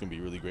together, and it's going to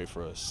be really great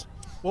for us.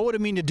 What would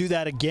it mean to do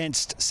that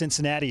against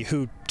Cincinnati,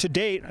 who to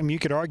date, you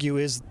could argue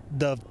is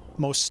the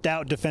most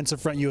stout defensive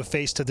front you have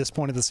faced to this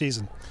point of the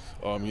season?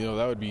 That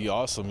would be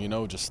awesome.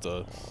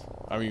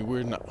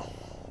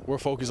 We're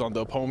focused on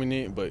the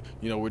opponent, but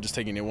we're just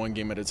taking it one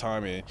game at a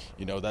time, and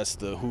that's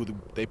who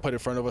they put in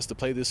front of us to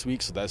play this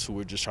week. So that's who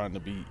we're just trying to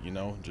beat.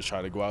 Just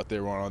try to go out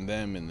there, run on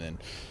them, and then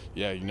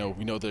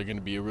we know they're going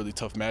to be a really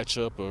tough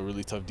matchup, a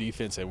really tough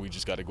defense, and we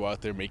just got to go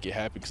out there, make it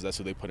happen, because that's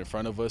who they put in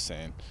front of us,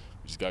 and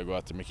we just got to go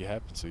out there and make it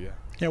happen. So yeah.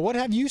 Yeah. What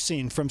have you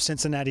seen from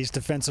Cincinnati's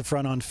defensive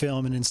front on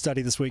film and in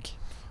study this week?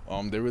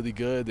 They're really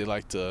good. They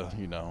like to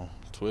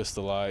twist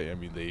a lot. I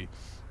mean, they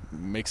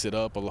mix it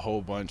up a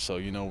whole bunch. So,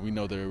 you know, we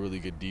know they're a really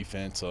good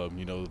defense.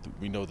 You know,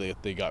 we know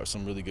that they got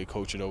some really good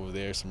coaching over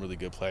there, some really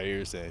good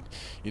players. And,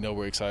 you know,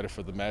 we're excited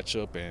for the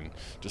matchup and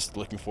just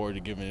looking forward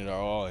to giving it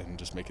our all and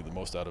just making the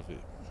most out of it.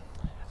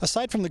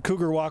 Aside from the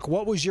Cougar Walk,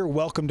 what was your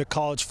welcome to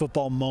college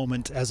football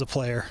moment as a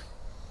player?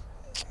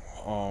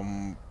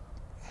 I'll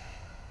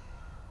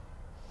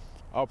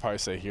probably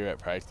say here at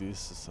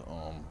practice.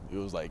 It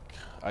was like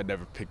I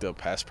never picked up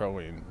pass pro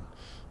in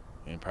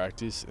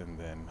practice, and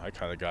then I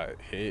kind of got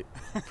hit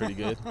pretty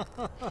good.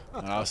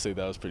 And I'll say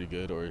that was pretty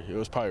good. Or it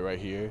was probably right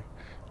here.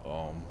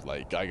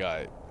 Like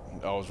I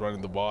was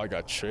running the ball, I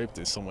got tripped,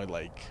 and someone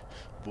like,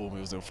 boom,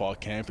 it was in fall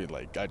camp, and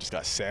like I just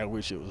got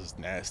sandwiched. It was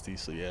nasty.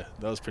 So yeah,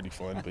 that was pretty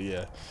fun. But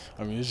yeah,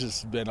 I mean, it's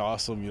just been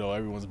awesome. You know,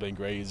 everyone's been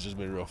great. It's just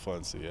been real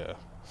fun. So yeah.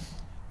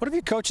 What have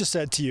your coaches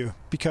said to you?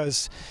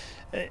 Because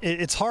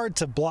it's hard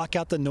to block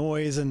out the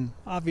noise, and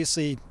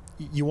obviously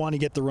you want to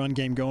get the run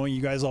game going.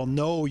 You guys all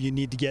know you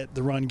need to get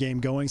the run game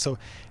going. So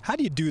how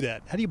do you do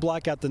that? How do you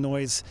block out the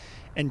noise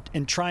and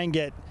try and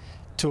get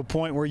to a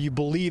point where you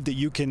believe that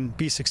you can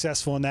be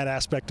successful in that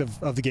aspect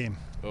of the game?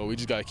 Well, we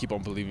just got to keep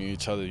on believing in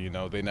each other. You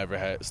know, they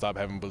never stop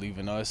having belief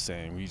in us,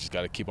 and we just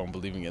got to keep on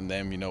believing in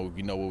them. You know,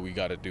 we know what we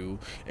got to do,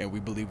 and we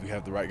believe we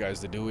have the right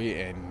guys to do it,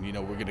 and, you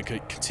know, we're going to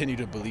continue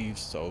to believe.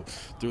 So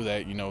through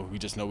that, you know, we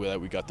just know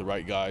that we got the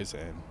right guys,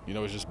 and, you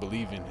know, it's just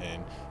believing,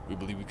 and we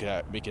believe we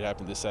can make it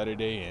happen this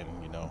Saturday, and,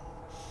 you know,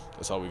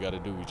 that's all we got to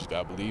do. We just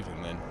got to believe,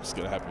 and then it's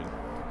going to happen.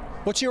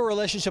 What's your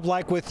relationship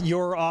like with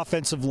your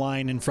offensive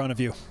line in front of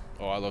you?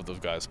 Oh, I love those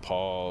guys.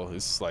 Paul,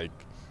 it's like,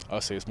 I'll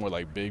say it's more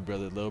like big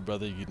brother, little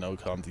brother, you know,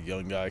 I'm the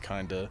young guy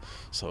kind of.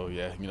 So,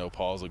 yeah, you know,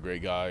 Paul's a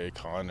great guy.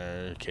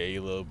 Connor,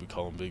 Caleb, we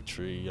call him Big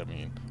Tree. I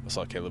mean, I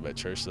saw Caleb at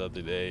church the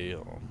other day.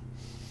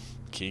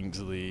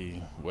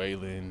 Kingsley,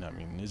 Waylon. I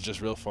mean, it's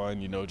just real fun,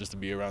 you know, just to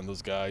be around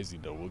those guys. You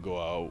know, we'll go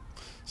out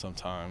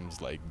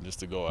sometimes, like, just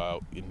to go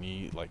out and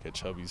eat, like at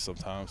Chubby's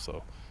sometimes.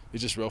 So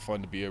it's just real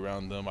fun to be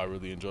around them. I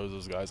really enjoy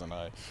those guys, and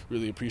I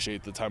really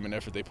appreciate the time and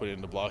effort they put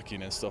into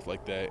blocking and stuff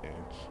like that, and,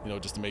 you know,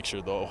 just to make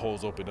sure the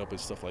holes open up and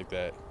stuff like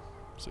that.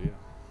 So,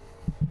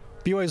 yeah.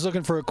 BYU's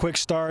looking for a quick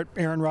start.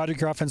 Aaron Roderick,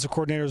 your offensive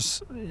coordinator,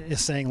 is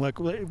saying, look,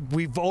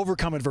 we've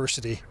overcome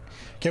adversity.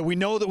 Okay, we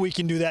know that we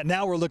can do that.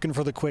 Now we're looking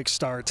for the quick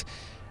start.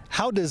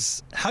 How do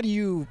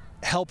you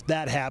help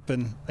that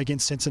happen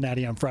against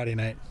Cincinnati on Friday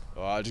night?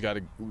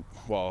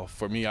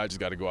 For me, I just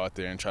got to go out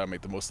there and try to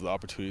make the most of the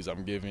opportunities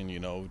I'm given, you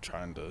know,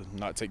 trying to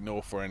not take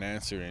no for an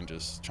answer and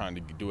just trying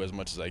to do as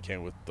much as I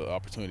can with the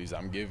opportunities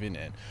I'm given.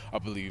 And I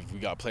believe we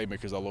got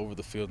playmakers all over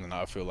the field, and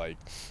I feel like,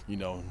 you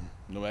know,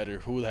 no matter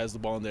who has the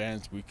ball in their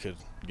hands, we could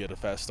get a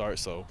fast start.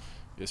 So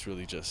it's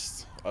really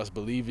just us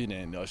believing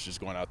and us just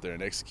going out there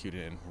and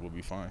executing, and we'll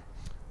be fine.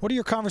 What are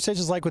your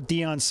conversations like with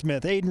Deion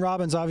Smith? Aiden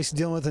Robbins obviously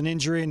dealing with an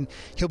injury, and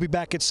he'll be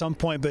back at some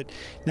point, but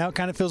now it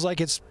kind of feels like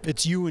it's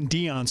you and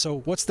Deion. So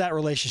what's that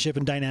relationship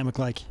and dynamic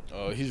like?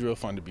 He's real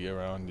fun to be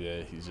around.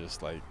 Yeah, he's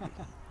just like,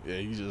 yeah,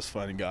 he's just a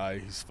funny guy.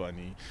 He's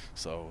funny.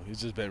 So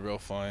it's just been real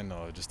fun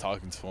just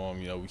talking to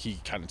him. You know, he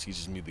kind of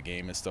teaches me the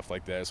game and stuff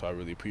like that, so I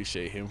really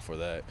appreciate him for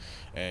that.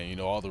 And, you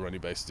know, all the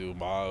running backs do.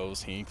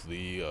 Miles,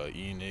 Hinckley,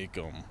 Enoch,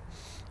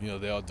 you know,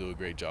 they all do a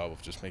great job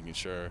of just making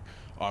sure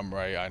I'm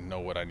right, I know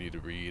what I need to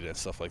read and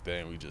stuff like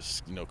that, and we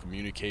just, you know,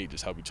 communicate,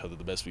 just help each other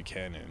the best we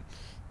can, and,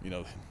 you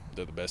know,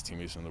 they're the best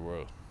teammates in the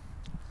world.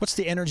 What's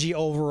the energy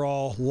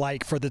overall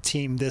like for the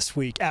team this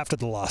week after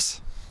the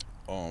loss?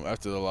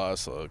 After the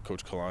loss,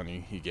 Coach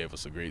Kalani, he gave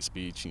us a great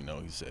speech. You know,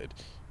 he said,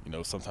 you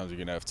know, sometimes you're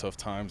going to have tough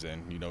times,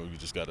 and, you know,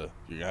 you're going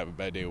to have a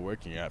bad day at work,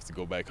 and you're going to have to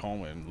go back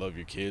home and love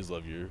your kids,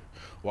 love your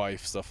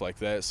wife, stuff like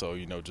that. So,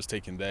 you know, just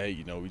taking that,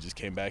 you know, we just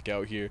came back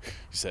out here.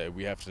 He said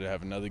we have to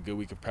have another good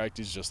week of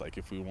practice, just like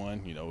if we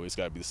won. You know, it's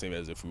got to be the same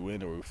as if we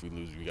win, or if we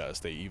lose, we got to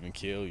stay even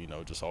keel, you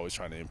know, just always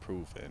trying to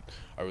improve. And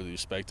I really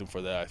respect him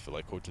for that. I feel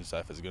like coaching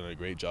staff has done a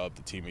great job.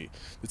 The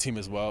team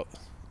as well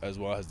has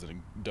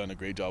done a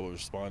great job of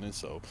responding.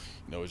 So,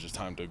 you know, it's just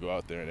time to go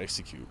out there and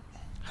execute.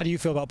 How do you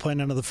feel about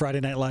playing under the Friday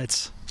night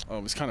lights?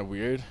 It's kind of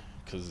weird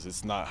because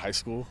it's not high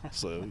school.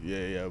 So,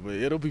 yeah, but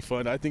it'll be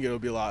fun. I think it'll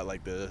be a lot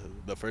like the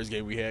first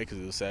game we had because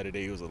it was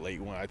Saturday. It was a late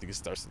one. I think it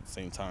starts at the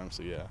same time.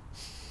 So, yeah.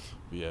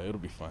 But, yeah, it'll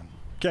be fun.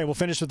 Okay, we'll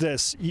finish with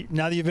this.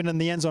 Now that you've been in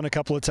the end zone a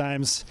couple of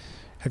times,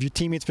 have your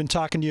teammates been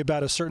talking to you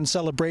about a certain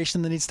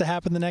celebration that needs to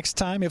happen the next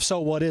time? If so,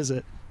 what is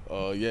it?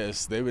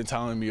 Yes, they've been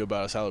telling me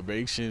about a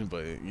celebration,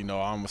 but, you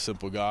know, I'm a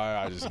simple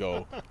guy. I just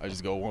go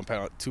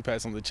 2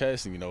 pats on the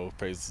chest and, you know,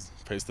 praise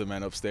the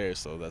man upstairs.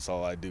 So that's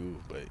all I do.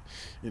 But,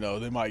 you know,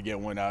 they might get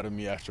one out of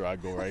me after I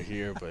go right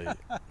here, but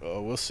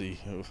we'll see.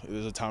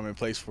 There's a time and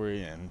place for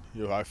it, and,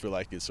 you know, I feel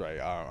like it's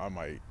right. I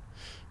might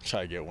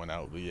try to get one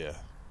out, but yeah.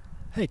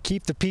 Hey,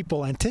 keep the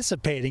people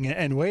anticipating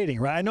and waiting,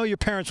 right? I know your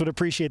parents would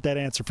appreciate that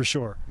answer for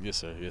sure. Yes,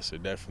 sir,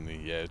 definitely.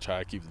 Yeah,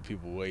 try to keep the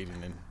people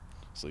waiting, and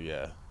so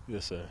yeah,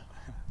 yes, sir.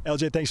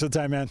 LJ, thanks for the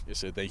time, man. Yes,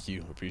 sir. Thank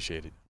you.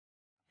 Appreciate it.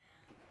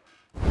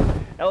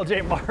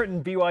 LJ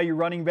Martin, BYU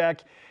running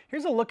back.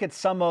 Here's a look at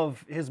some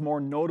of his more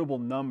notable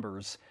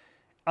numbers.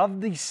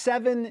 Of the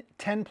 7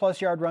 10-plus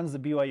yard runs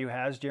that BYU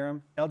has,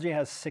 Jarom, LJ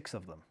has 6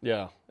 of them.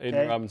 Yeah,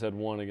 Aiden Robbins had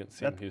 1 against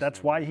Sam Houston.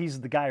 That's why he's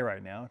the guy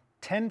right now.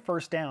 10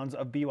 first downs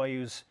of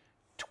BYU's,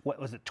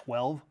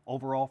 12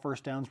 overall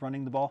first downs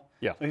running the ball?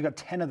 Yeah. So he got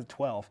 10 of the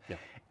 12. Yeah.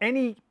 And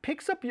he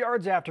picks up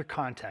yards after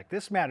contact.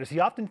 This matters. He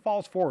often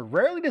falls forward.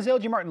 Rarely does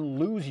LJ Martin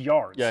lose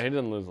yards. Yeah, he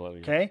didn't lose a lot of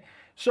yards. Okay?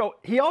 So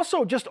he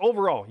also, just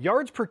overall,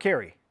 yards per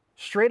carry,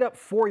 straight up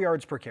 4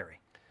 yards per carry.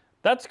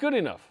 That's good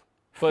enough.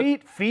 But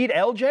Feed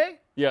LJ?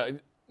 Yeah,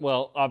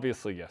 well,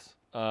 obviously, yes.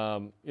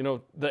 You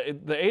know, the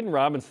Aiden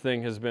Robbins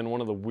thing has been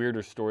one of the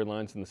weirder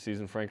storylines in the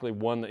season, frankly.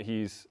 One, that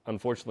he's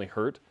unfortunately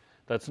hurt.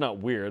 That's not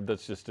weird.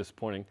 That's just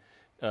disappointing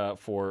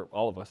for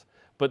all of us.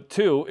 But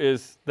 2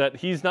 is that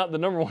he's not the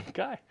number 1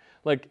 guy.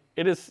 Like,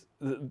 it is.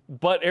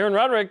 But Aaron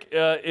Roderick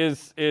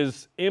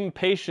is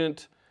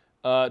impatient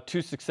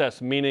to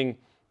success, meaning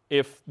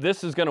if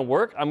this is going to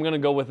work, I'm going to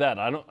go with that.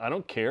 I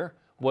don't care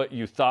what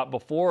you thought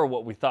before or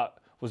what we thought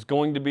was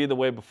going to be the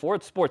way before.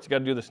 It's sports. You got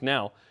to do this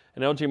now.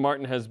 And LJ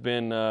Martin has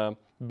been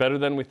better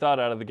than we thought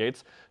out of the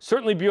gates.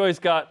 Certainly, BYU's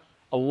got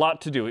a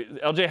lot to do.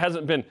 LJ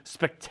hasn't been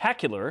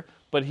spectacular,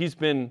 but he's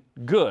been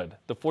good.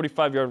 The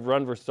 45-yard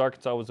run versus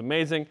Arkansas was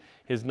amazing.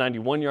 His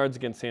 91 yards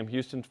against Sam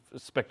Houston,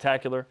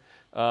 spectacular.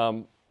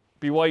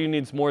 BYU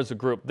needs more as a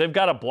group. They've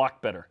got to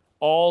block better.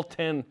 All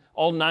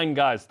 9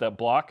 guys that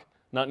block,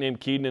 not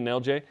named Keaton and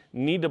LJ,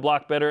 need to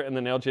block better, and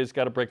then LJ's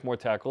got to break more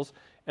tackles.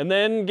 And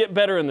then get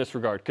better in this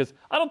regard, because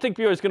I don't think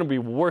BYU is going to be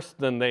worse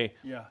than they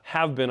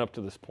have been up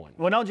to this point.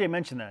 When LJ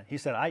mentioned that, he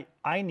said,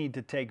 I need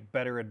to take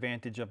better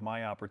advantage of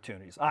my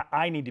opportunities.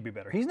 I need to be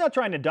better. He's not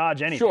trying to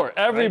dodge anything. Sure,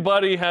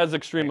 everybody has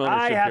extreme ownership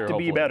I have here, to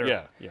be hopefully.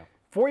 better. Yeah.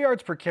 4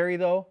 yards per carry,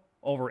 though,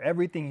 over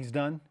everything he's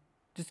done,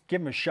 just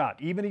give him a shot.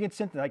 Even against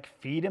Linton,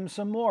 feed him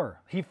some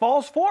more. He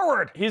falls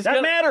forward.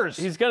 That matters.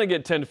 He's going to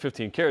get 10 to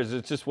 15 carries.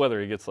 It's just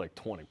whether he gets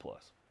 20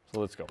 plus.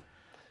 So let's go.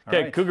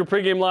 Okay, right. Cougar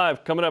Pregame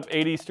Live coming up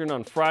 8 Eastern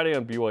on Friday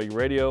on BYU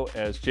Radio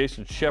as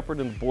Jason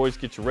Shepard and the boys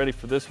get you ready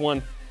for this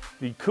one.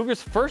 The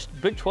Cougars' first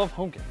Big 12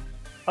 home game.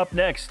 Up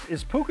next,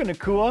 is Puka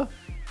Nacua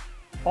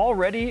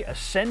already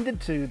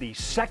ascended to the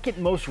second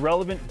most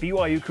relevant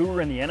BYU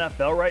Cougar in the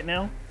NFL right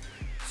now?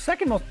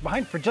 Second most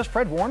behind for just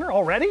Fred Warner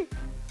already?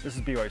 This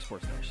is BYU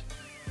Sports Nation.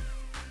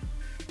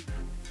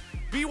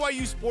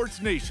 BYU Sports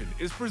Nation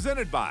is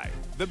presented by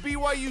the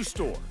BYU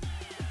Store,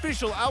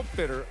 official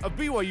outfitter of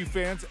BYU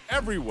fans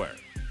everywhere.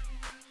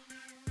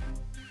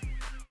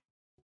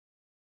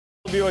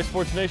 BYU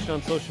Sports Nation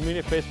on social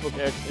media, Facebook,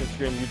 X,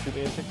 Instagram,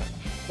 YouTube, and TikTok.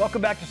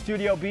 Welcome back to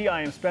Studio B.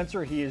 I am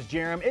Spencer. He is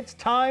Jarom. It's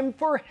time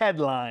for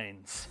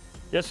headlines.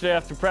 Yesterday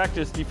after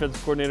practice,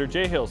 defensive coordinator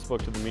Jay Hill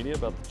spoke to the media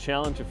about the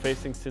challenge of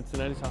facing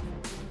Cincinnati's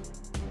offense.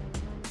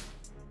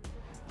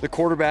 The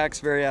quarterback's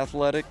very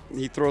athletic.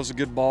 He throws a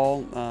good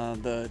ball.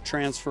 The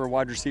transfer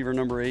wide receiver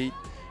number 8,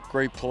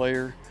 great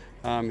player.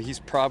 He's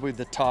probably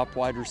the top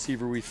wide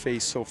receiver we've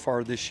faced so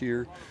far this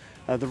year.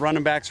 The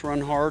running backs run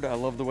hard. I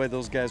love the way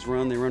those guys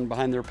run. They run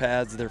behind their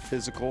pads. They're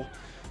physical.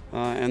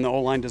 And the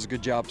O-line does a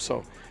good job.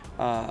 So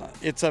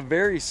it's a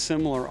very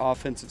similar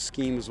offensive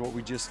scheme as what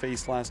we just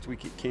faced last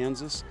week at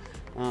Kansas.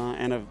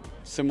 And a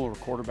similar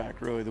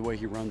quarterback, really, the way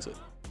he runs it.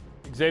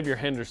 Xavier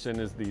Henderson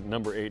is the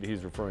number 8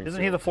 he's referring to.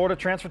 Isn't he the Florida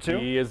transfer too?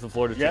 He is the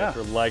Florida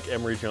transfer, like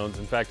Emory Jones.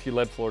 In fact, he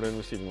led Florida in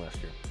receiving last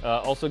year.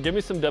 Also, give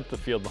me some depth of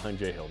field behind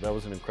Jay Hill. That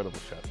was an incredible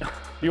shot.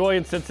 BYU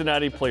and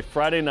Cincinnati play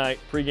Friday night,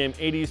 pregame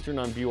 8 Eastern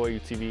on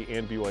BYU TV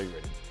and BYU Radio.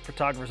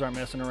 Photographers aren't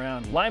messing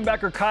around.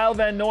 Linebacker Kyle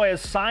Van Noy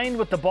has signed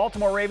with the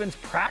Baltimore Ravens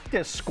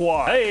practice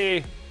squad.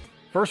 Hey!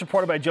 First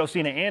reported by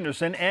Josina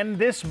Anderson, and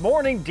this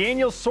morning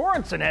Daniel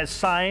Sorensen has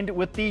signed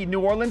with the New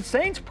Orleans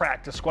Saints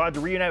practice squad to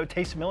reunite with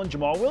Taysom Hill and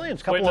Jamal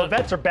Williams. A couple of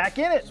vets are back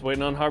in it. Just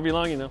waiting on Harvey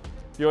Long,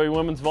 BYU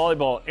women's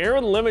volleyball.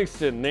 Aaron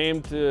Livingston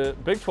named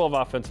Big 12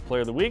 Offensive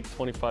Player of the Week.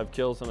 25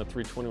 kills on a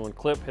 321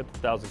 clip, hit the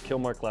 1,000 kill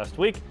mark last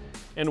week.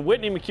 And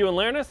Whitney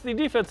McEwen-Larness, the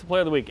Defensive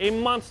Player of the Week. A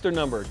monster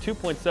number,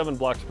 2.7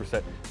 blocks per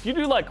set. If you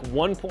do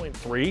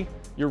 1.3,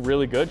 you're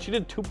really good. She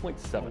did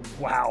 2.7.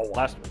 Wow.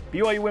 Last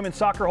week. BYU women's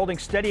soccer holding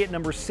steady at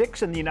number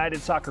 6 in the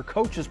United Soccer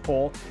Coaches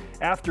Poll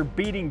after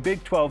beating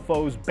Big 12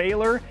 foes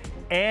Baylor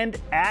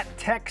and at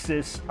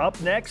Texas. Up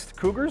next,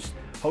 Cougars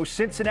host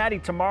Cincinnati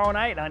tomorrow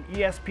night on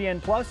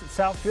ESPN Plus at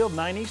Southfield,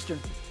 9 Eastern.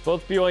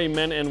 Both BYU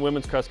men and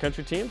women's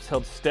cross-country teams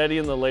held steady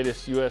in the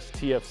latest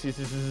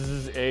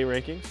USTFCCA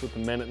rankings, with the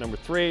men at number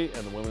 3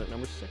 and the women at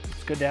number 6.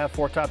 It's good to have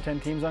 4 top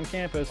 10 teams on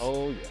campus.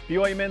 Oh, yeah.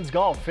 BYU men's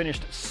golf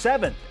finished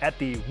 7th at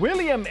the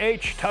William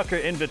H. Tucker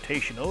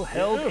Invitational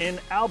held in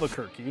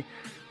Albuquerque.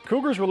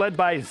 Cougars were led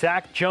by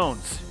Zach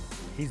Jones.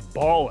 He's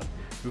ballin',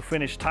 who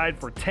finished tied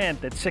for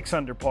 10th at 6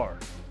 under par.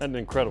 An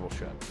incredible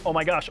shot. Oh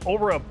my gosh,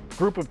 over a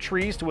group of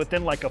trees to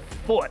within a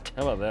foot.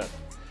 How about that?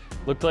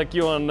 Looked like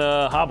you on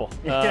Hobble.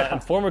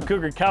 And former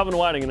Cougar Calvin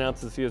Whiting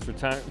announces he is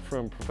retiring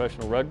from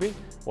professional rugby.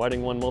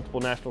 Whiting won multiple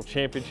national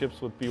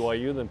championships with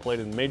BYU, then played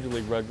in Major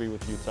League Rugby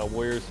with Utah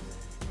Warriors,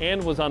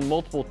 and was on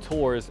multiple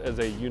tours as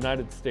a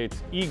United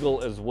States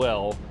Eagle as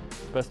well.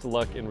 Best of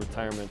luck in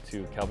retirement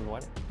to Calvin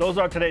Whiting. Those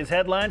are today's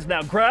headlines.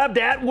 Now grab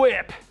that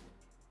whip,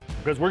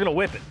 because we're going to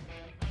whip it.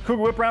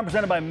 Cougar Whip Round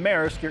presented by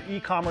Maersk, your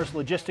e-commerce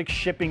logistics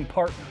shipping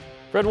partner.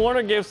 Fred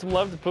Warner gave some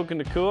love to Puka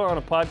Nacua on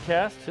a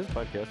podcast, his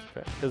podcast,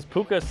 because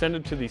Puka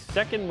ascended to the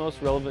second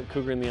most relevant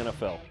Cougar in the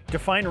NFL.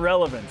 Define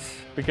relevance.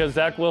 Because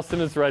Zach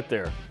Wilson is right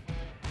there.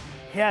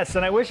 Yes,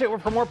 and I wish it were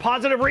for more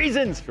positive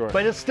reasons, Sure.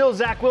 but it's still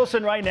Zach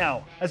Wilson right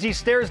now as he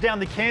stares down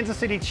the Kansas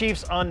City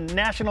Chiefs on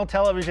national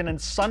television and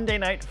Sunday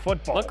Night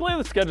Football. Luckily,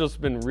 the schedule's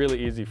been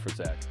really easy for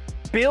Zach.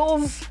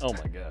 Bills, Oh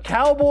my God.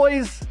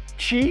 Cowboys,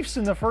 Chiefs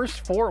in the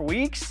first 4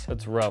 weeks.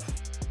 That's rough.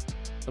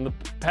 And the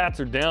Pats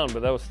are down,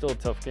 but that was still a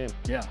tough game.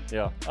 Yeah.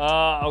 Yeah.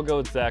 I'll go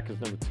with Zach as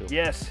number 2.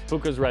 Yes.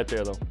 Puka's right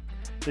there, though.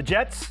 The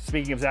Jets,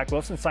 speaking of Zach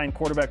Wilson, signed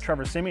quarterback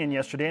Trevor Siemian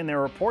yesterday, and there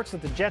are reports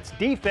that the Jets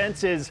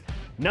defense is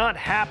not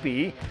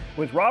happy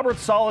with Robert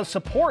Saleh's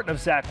support of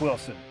Zach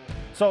Wilson.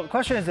 So the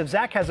question is, if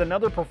Zach has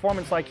another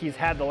performance like he's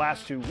had the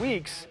last 2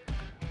 weeks,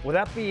 will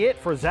that be it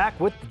for Zach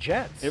with the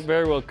Jets? It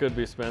very well could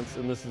be, Spence,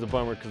 and this is a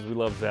bummer because we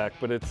love Zach,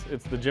 but it's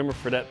the Jimmer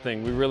Fredette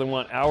thing. We really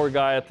want our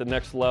guy at the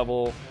next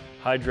level,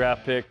 high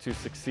draft pick, to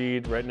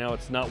succeed. Right now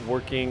it's not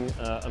working,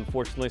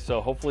 unfortunately,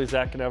 so hopefully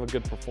Zach can have a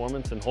good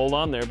performance and hold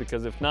on there,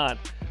 because if not,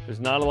 there's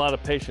not a lot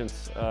of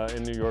patience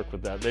in New York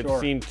with that. They've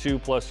seen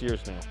 2+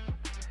 years now.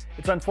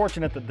 It's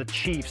unfortunate that the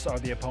Chiefs are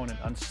the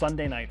opponent on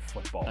Sunday Night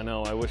Football. I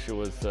know, I wish it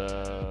was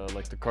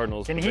like the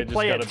Cardinals. Can but he they just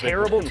play got a big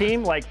terrible win.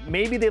 team? Like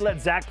maybe they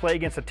let Zach play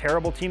against a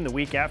terrible team the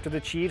week after the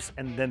Chiefs,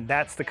 and then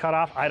that's the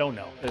cutoff? I don't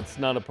know. It's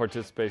not a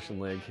participation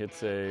league,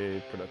 it's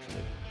a production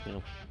league. You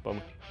know,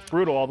 bummer.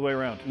 Brutal all the way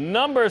around.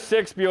 Number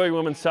 6, BYU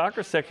women's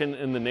soccer, second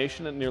in the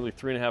nation at nearly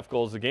 3.5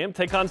 goals a game.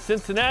 Take on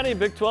Cincinnati,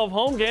 Big 12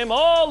 home game.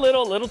 Oh,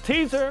 little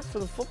teaser for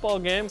the football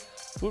game.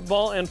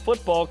 Football and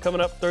football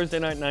coming up Thursday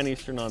night, 9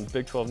 Eastern on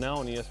Big 12 Now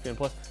on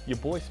ESPN+. Your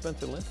boy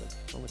Spencer Linton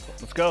on the call.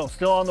 Let's go.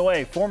 Still on the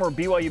way. Former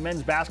BYU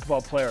men's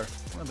basketball player,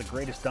 one of the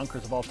greatest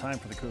dunkers of all time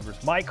for the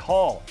Cougars, Mike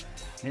Hall,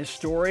 and his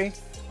story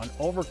on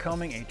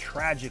overcoming a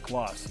tragic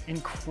loss.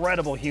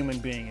 Incredible human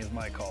being is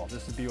Mike Hall.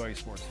 This is BYU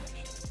Sports Nation.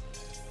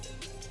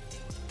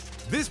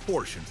 This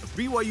portion of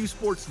BYU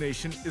Sports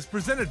Nation is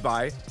presented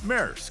by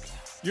Maersk,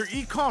 your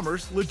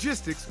e-commerce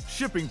logistics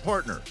shipping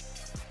partner.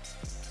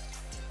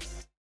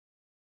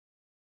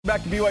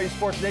 Back to BYU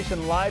Sports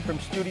Nation live from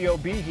Studio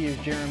B. He is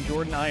Jarom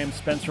Jordan. I am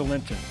Spencer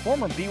Linton.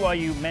 Former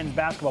BYU men's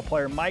basketball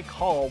player Mike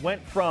Hall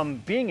went from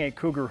being a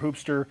Cougar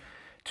hoopster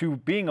to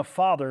being a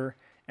father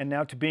and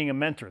now to being a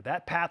mentor.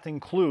 That path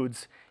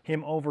includes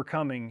him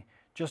overcoming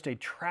just a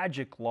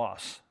tragic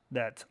loss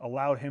that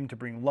allowed him to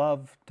bring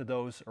love to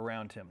those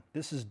around him.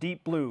 This is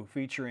Deep Blue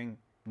featuring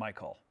Mike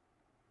Hall.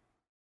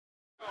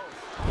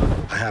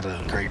 I had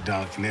a great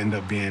dunk and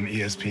ended up being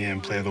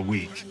ESPN Player of the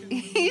Week.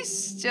 He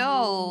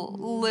still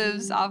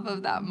lives off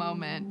of that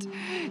moment.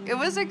 It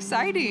was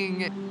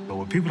exciting. But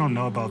what people don't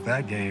know about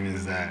that game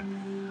is that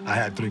I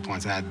had 3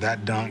 points. I had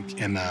that dunk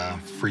and a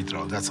free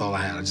throw. That's all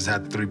I had. I just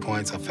had 3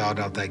 points. I fouled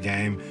out that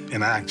game,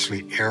 and I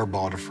actually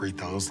airballed a free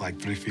throw. It was like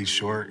 3 feet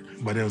short,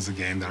 but it was a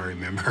game that I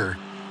remember.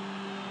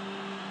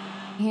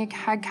 He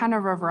had kind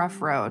of a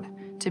rough road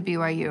to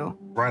BYU.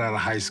 Right out of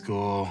high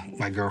school,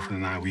 my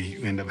girlfriend and I, we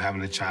ended up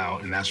having a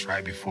child, and that's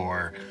right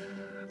before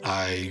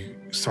I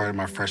started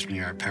my freshman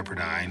year at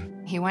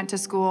Pepperdine. He went to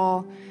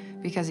school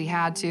because he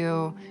had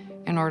to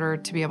in order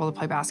to be able to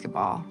play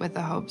basketball with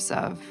the hopes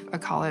of a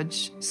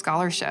college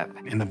scholarship.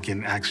 Ended up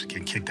getting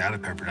kicked out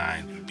of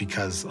Pepperdine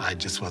because I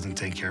just wasn't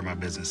taking care of my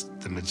business.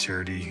 The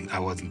maturity, I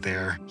wasn't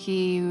there.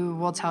 He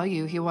will tell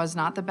you he was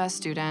not the best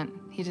student.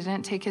 He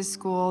didn't take his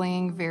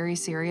schooling very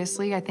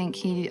seriously. I think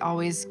he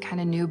always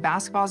kind of knew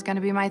basketball is going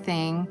to be my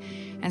thing.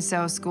 And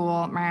so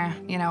school,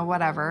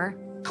 whatever.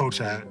 Coach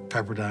at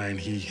Pepperdine,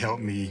 he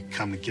helped me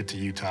come to get to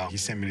Utah. He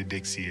sent me to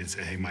Dixie and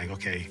said, hey, Mike,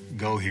 okay,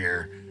 go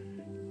here.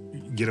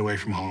 Get away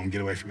from home,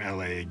 get away from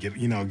LA,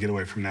 get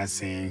away from that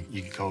scene.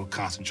 You can go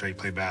concentrate,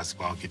 play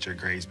basketball, get your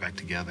grades back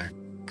together.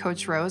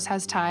 Coach Rose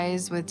has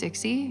ties with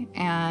Dixie,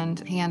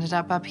 and he ended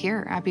up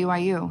here at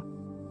BYU.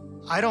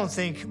 I don't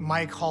think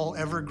Mike Hall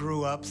ever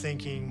grew up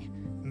thinking,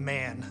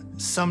 man,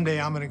 someday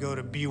I'm gonna go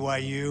to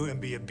BYU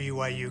and be a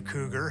BYU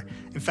Cougar.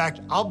 In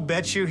fact, I'll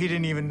bet you he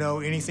didn't even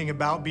know anything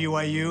about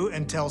BYU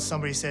until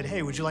somebody said,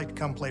 hey, would you like to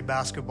come play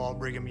basketball at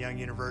Brigham Young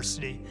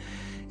University?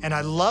 And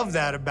I love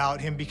that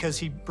about him because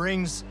he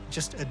brings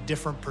just a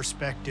different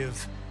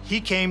perspective.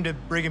 He came to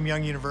Brigham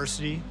Young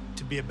University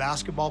to be a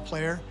basketball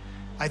player.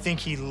 I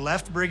think he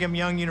left Brigham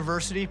Young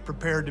University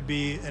prepared to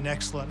be an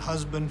excellent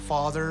husband,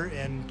 father,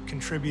 and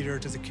contributor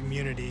to the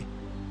community.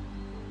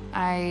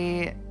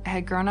 I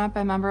had grown up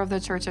a member of the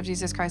Church of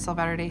Jesus Christ of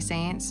Latter-day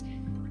Saints,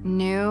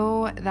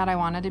 knew that I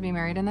wanted to be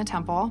married in the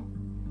temple,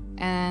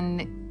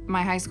 and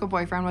my high school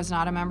boyfriend was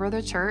not a member of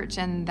the church,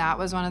 and that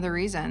was one of the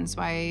reasons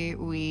why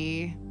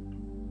we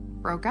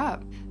broke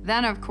up.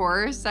 Then, of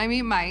course, I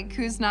meet Mike,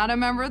 who's not a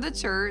member of the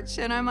church,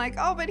 and I'm like,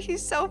 oh, but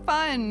he's so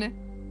fun.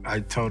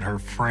 I told her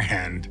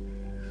friend,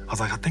 I was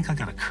like, I think I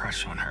got a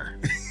crush on her.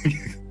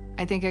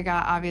 I think it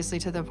got obviously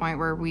to the point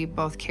where we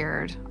both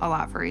cared a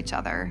lot for each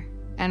other,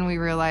 and we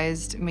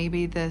realized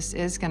maybe this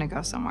is gonna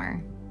go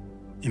somewhere.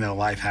 You know,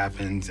 life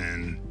happens,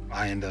 and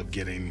I ended up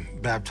getting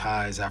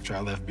baptized after I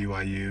left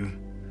BYU.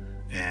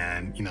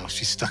 And,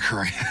 she stuck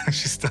around.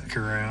 She stuck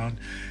around.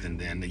 And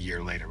then a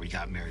year later, we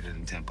got married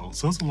in Temple.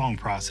 So it's a long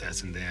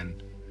process. And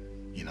then,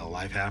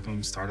 life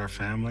happened, start our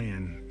family,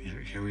 and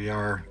here we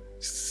are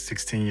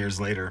 16 years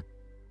later.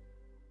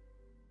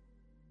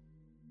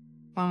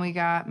 When we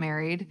got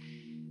married,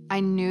 I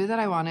knew that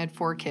I wanted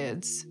 4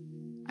 kids.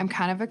 I'm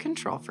kind of a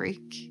control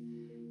freak.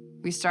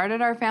 We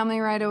started our family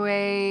right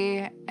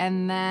away,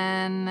 and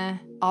then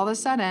all of a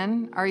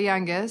sudden, our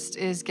youngest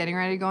is getting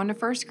ready to go into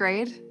 1st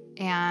grade.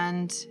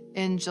 And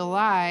in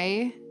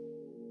July,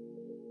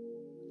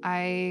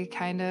 I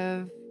kind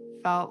of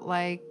felt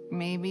like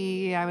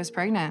maybe I was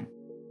pregnant.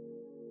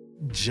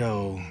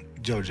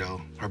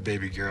 Jojo, our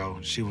baby girl,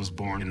 she was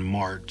born in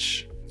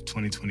March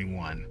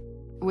 2021.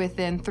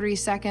 Within 3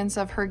 seconds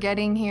of her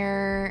getting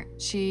here,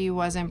 she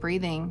wasn't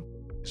breathing.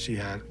 She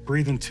had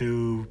breathing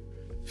tube,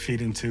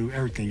 feeding tube,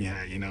 everything you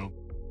had,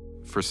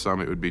 For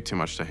some, it would be too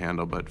much to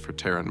handle, but for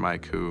Tara and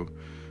Mike, who,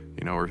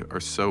 are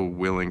so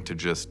willing to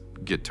just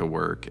get to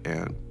work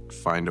and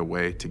find a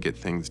way to get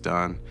things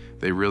done,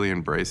 they really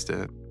embraced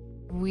it.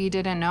 We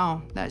didn't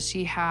know that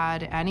she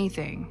had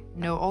anything.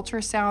 No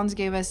ultrasounds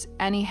gave us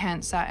any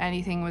hints that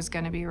anything was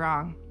going to be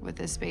wrong with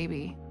this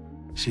baby.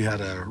 She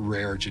had a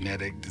rare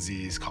genetic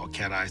disease called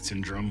cat-eye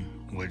syndrome,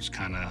 which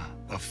kind of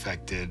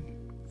affected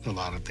a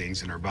lot of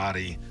things in her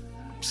body.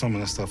 Some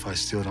of the stuff I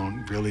still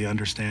don't really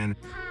understand.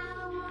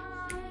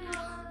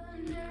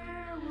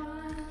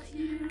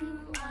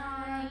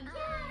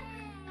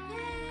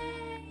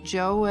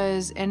 Jo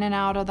was in and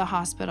out of the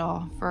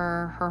hospital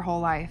for her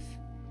whole life.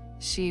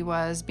 She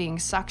was being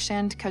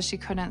suctioned because she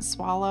couldn't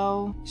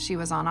swallow. She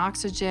was on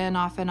oxygen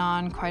off and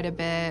on quite a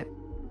bit.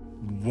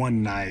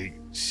 One night,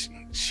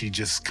 she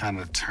just kind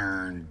of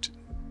turned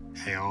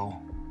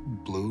pale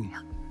blue.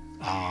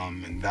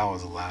 And that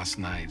was the last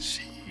night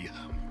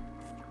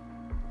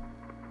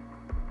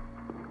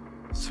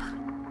sorry.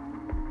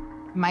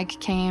 Mike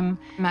came,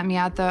 met me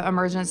at the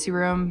emergency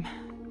room,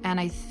 and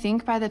I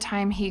think by the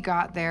time he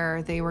got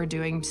there, they were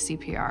doing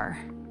CPR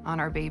on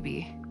our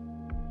baby.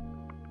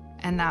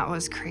 And that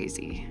was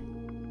crazy.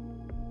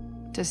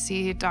 To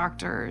see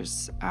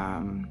doctors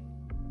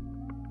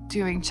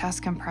doing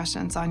chest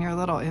compressions on your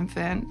little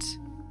infant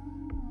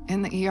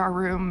in the ER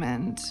room,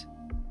 and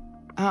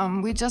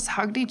we just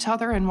hugged each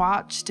other and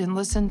watched and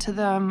listened to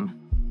them.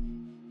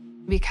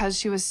 Because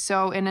she was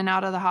so in and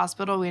out of the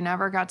hospital, we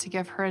never got to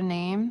give her a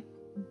name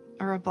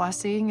or a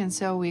blessing, and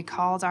so we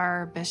called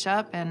our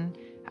bishop and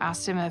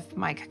asked him if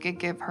Mike could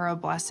give her a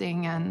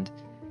blessing and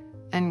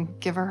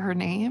give her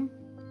name.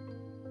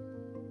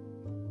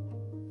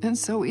 And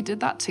so we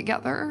did that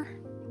together.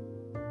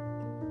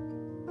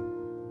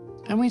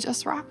 And we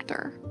just rocked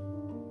her.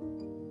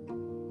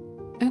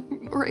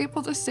 And we're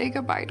able to say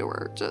goodbye to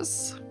her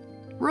just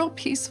real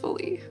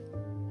peacefully.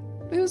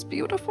 It was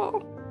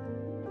beautiful.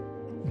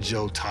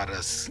 Jo taught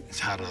us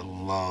how to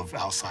love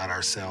outside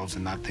ourselves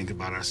and not think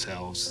about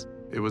ourselves.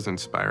 It was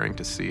inspiring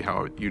to see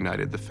how it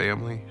united the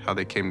family, how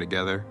they came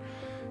together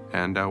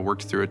and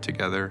worked through it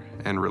together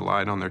and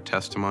relied on their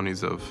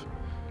testimonies of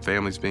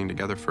families being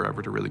together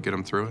forever to really get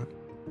them through it.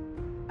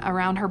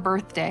 Around her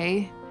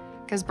birthday,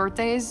 because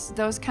birthdays,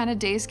 those kind of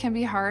days can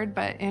be hard,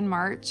 but in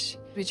March,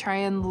 we try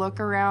and look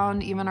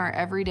around even our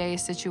everyday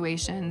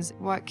situations.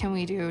 What can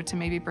we do to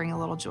maybe bring a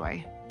little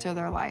joy to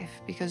their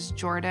life? Because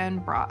Jordan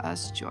brought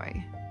us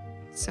joy.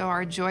 So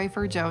our joy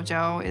for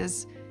JoJo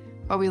is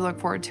what we look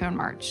forward to in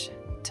March,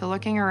 to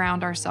looking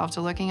around ourselves,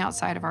 to looking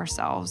outside of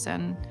ourselves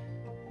and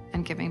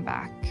giving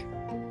back.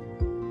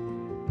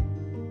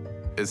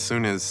 As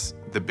soon as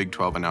the Big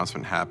 12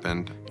 announcement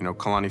happened,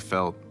 Kalani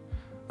felt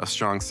a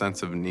strong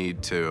sense of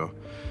need to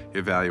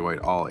evaluate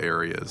all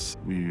areas.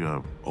 We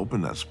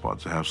opened that spot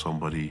to have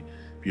somebody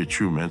be a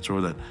true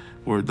mentor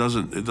where it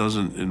doesn't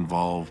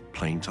involve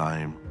playing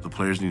time. The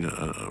players need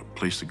a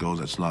place to go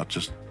that's not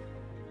just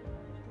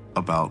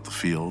about the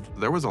field.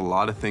 There was a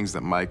lot of things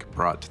that Mike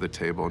brought to the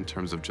table in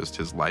terms of just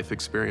his life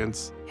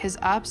experience. His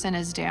ups and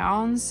his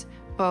downs,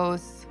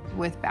 both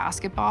with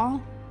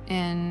basketball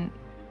and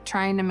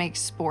trying to make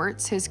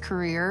sports his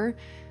career,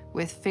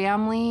 with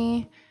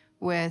family,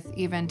 with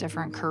even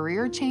different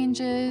career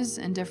changes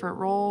and different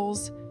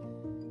roles.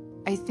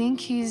 I think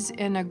he's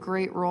in a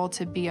great role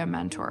to be a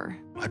mentor.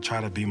 I try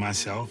to be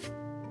myself.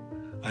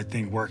 I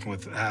think working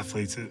with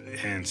athletes,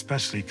 and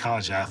especially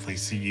college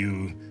athletes,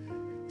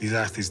 these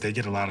athletes, they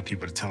get a lot of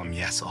people to tell them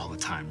yes all the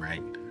time,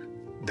 right?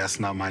 That's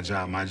not my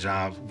job. My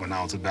job when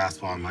I was at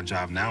basketball, and my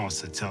job now is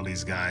to tell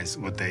these guys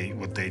what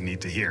they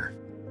need to hear.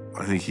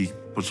 I think he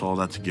puts all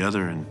that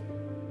together and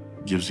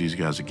gives these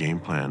guys a game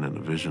plan and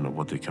a vision of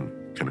what they can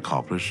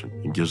accomplish,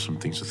 and gives them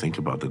things to think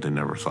about that they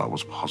never thought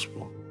was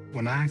possible.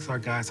 When I ask our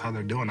guys how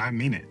they're doing, I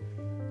mean it.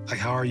 Like,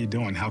 how are you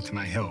doing? How can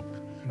I help?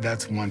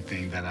 That's one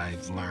thing that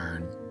I've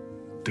learned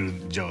through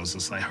Joe's.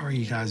 It's like, how are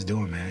you guys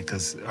doing, man?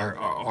 Because our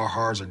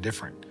hearts are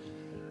different.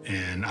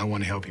 And I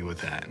want to help you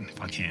with that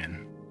if I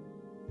can.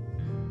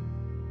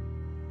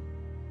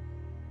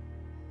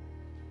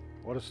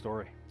 What a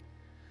story.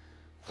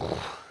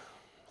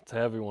 It's a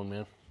heavy one,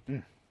 man.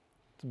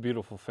 It's a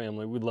beautiful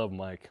family. We love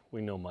Mike.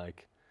 We know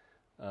Mike.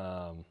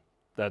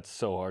 That's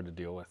so hard to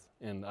deal with.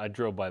 And I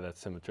drove by that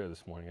cemetery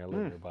this morning. I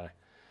live nearby.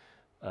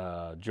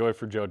 Joy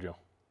for JoJo.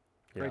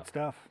 Great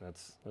stuff.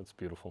 That's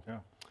beautiful. Yeah.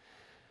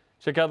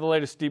 Check out the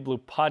latest Deep Blue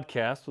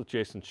podcast with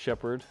Jason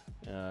Shepard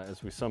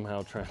as we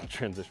somehow try to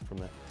transition from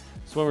that.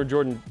 Swimmer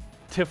Jordan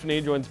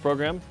Tiffany joins the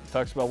program,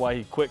 talks about why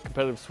he quit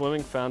competitive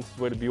swimming, found his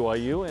way to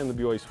BYU and the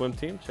BYU swim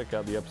team. Check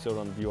out the episode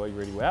on the BYU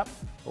Radio app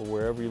or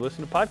wherever you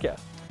listen to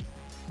podcasts.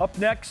 Up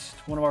next,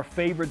 one of our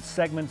favorite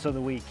segments of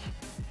the week.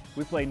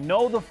 We play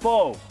Know the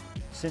Foe,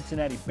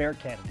 Cincinnati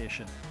Bearcat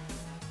edition.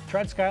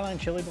 Tried Skyline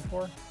Chili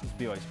before? It's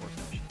BYU Sports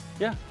Nation.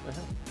 Yeah, I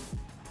have.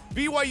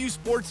 BYU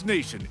Sports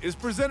Nation is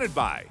presented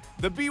by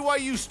The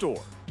BYU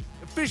Store,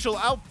 official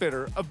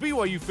outfitter of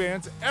BYU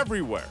fans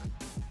everywhere.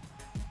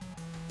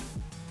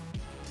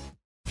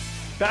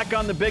 Back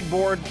on the big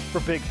board for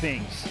big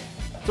things.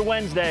 It's a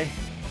Wednesday.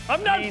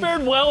 I'm not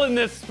fared well in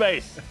this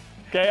space.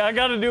 Okay, I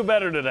got to do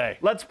better today.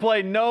 Let's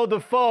play Know the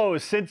Foe,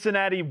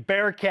 Cincinnati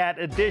Bearcat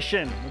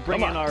edition. We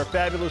bring in our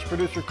fabulous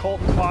producer,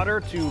 Colton Potter,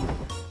 to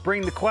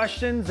bring the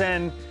questions,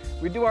 and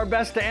we do our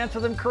best to answer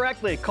them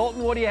correctly.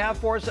 Colton, what do you have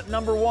for us at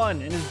number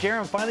 1? And is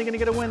Jarom finally going to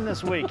get a win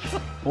this week?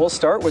 We'll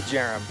start with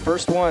Jarom.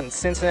 First one,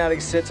 Cincinnati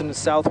sits in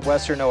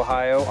southwestern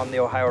Ohio on the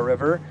Ohio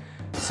River.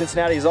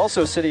 Cincinnati is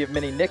also a city of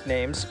many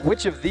nicknames.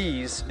 Which of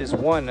these is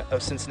one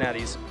of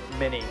Cincinnati's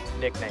many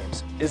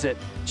nicknames? Is it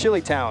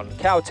Chilitown,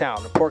 Cowtown,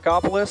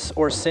 Porkopolis,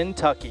 or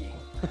Sintucky?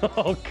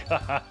 Oh,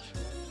 gosh.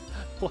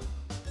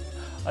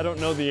 I don't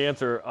know the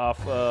answer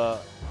off the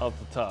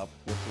top.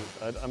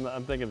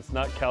 I'm thinking it's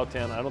not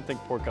Cowtown. I don't think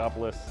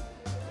Porkopolis.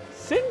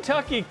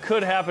 Sintucky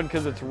could happen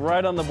because it's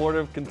right on the border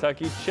of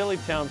Kentucky.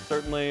 Chilitown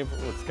certainly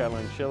with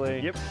Skyline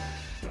Chili. Yep.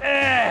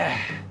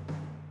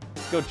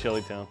 Let's go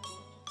Chilitown.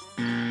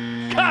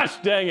 Gosh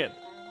dang it.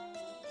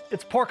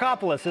 It's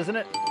Porkopolis, isn't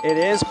it? It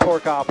is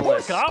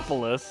Porkopolis.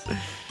 Porkopolis?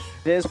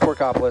 It is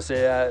Porkopolis.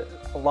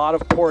 A lot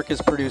of pork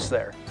is produced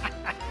there.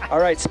 All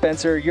right,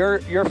 Spencer,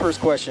 your first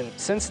question.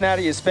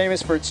 Cincinnati is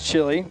famous for its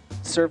chili,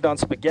 served on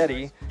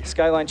spaghetti.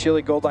 Skyline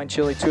Chili, Goldline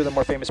Chili, two of the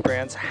more famous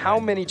brands. How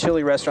many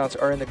chili restaurants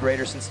are in the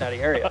greater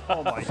Cincinnati area?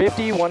 Oh my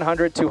 50, gosh.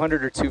 100,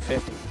 200, or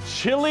 250?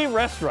 Chili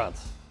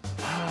restaurants.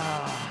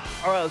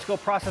 All right, let's go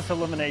process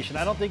elimination.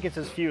 I don't think it's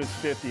as few as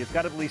 50. It's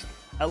got at least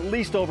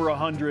over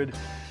 100.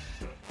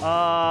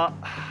 I'm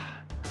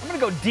going to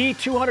go D,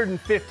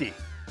 250.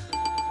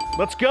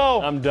 Let's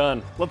go. I'm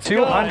done. Let's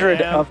 200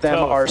 go. of them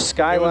are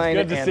Skyline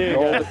and you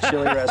Gold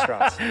Chili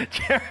restaurants.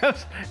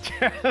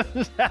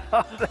 Jarom's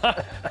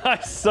out. I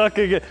suck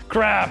again.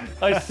 Crap.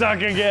 I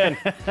suck again.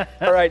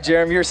 All right,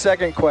 Jarom, your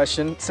second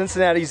question.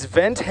 Cincinnati's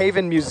Vent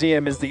Haven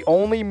Museum is the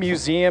only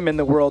museum in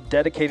the world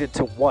dedicated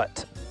to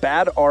what?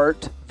 Bad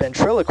art,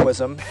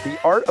 ventriloquism, the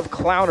art of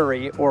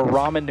clownery, or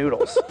ramen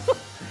noodles?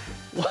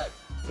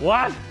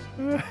 What?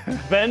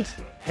 Vent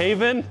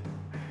Haven?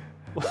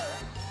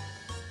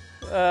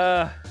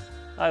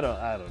 I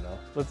don't know.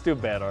 Let's do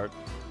bad art.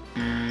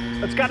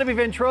 It's got to be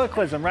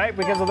ventriloquism, right?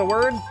 Because of the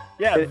word?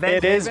 Yeah,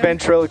 it is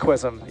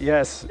ventriloquism.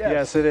 Yes,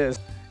 it is.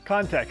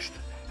 Context.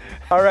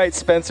 All right,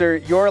 Spencer,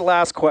 your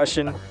last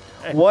question.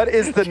 What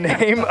is the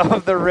name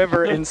of the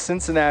river in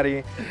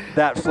Cincinnati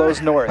that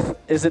flows north?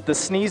 Is it the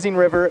Sneezing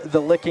River,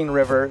 the Licking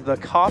River, the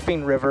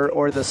Coughing River,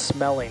 or the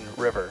Smelling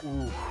River?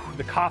 Ooh,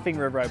 the Coughing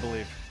River, I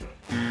believe.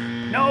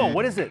 No,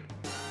 what is it?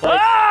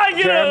 I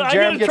get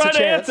Jarom to gets try a to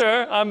chance.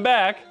 answer. I'm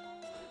back.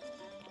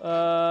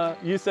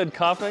 You said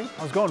coughing?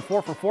 I was going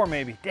 4 for 4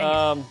 maybe.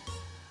 Dang it.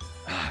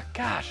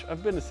 Gosh,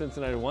 I've been to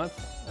Cincinnati once.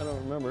 I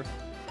don't remember.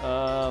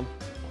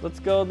 Let's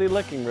go the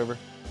Licking River.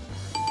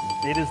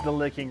 It is the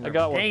Licking River. I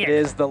got one. Dang It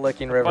is the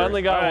Licking River.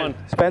 Finally got one.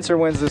 Spencer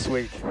wins this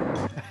week.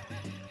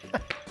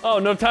 Oh,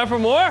 no time for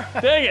more?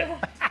 Dang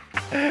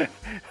it.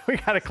 We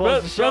got to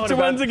close the show in Spencer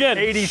about wins again.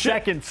 80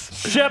 seconds.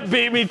 Shep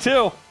beat me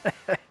too.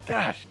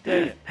 Gosh,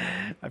 dang it.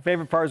 My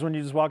favorite part is when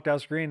you just walked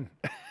out screen.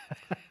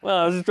 Well,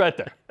 I was just right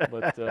there,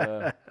 but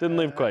didn't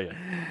leave quite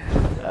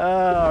yet.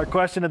 Our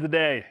question of the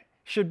day.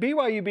 Should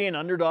BYU be an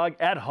underdog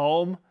at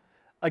home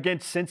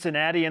against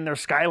Cincinnati and their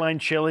Skyline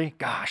Chili?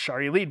 Gosh,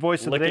 our elite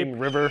voice of the day. Licking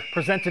River.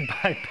 Presented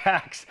by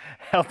PAX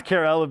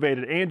Healthcare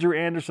Elevated. Andrew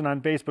Anderson on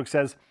Facebook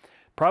says,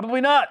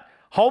 probably not.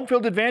 Home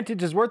field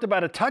advantage is worth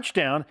about a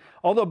touchdown,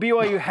 although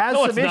BYU has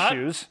some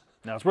issues.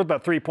 No, it's worth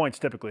about 3 points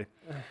typically.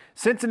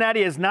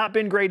 Cincinnati has not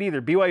been great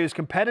either. BYU is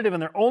competitive in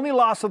their only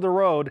loss of the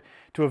road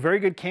to a very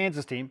good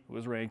Kansas team who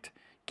was ranked.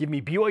 Give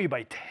me BYU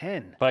by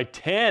 10. By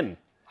 10?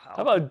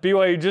 How about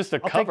BYU just a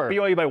cover? I'll take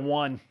BYU by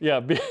 1.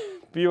 Yeah,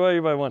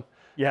 BYU by 1.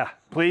 Yeah,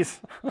 please.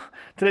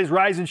 Today's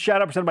Rise and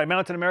Shout Out presented by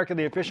Mountain America,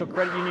 the official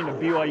credit union of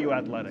BYU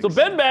Athletics. So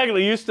Ben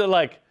Bagley used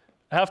to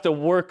have to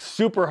work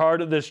super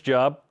hard at this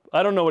job.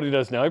 I don't know what he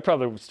does now. He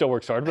probably still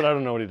works hard, but I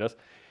don't know what he does.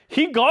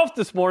 He golfed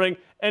this morning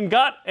and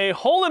got a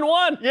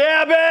hole-in-one.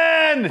 Yeah,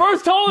 Ben!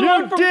 First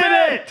hole-in-one from Ben!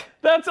 You did it!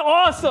 That's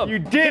awesome. You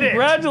did it!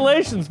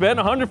 Congratulations, Ben.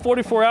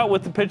 144 out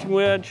with the pitching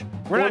wedge.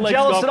 We're not Lakes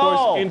jealous Golf at Course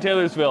all. in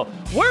Taylorsville.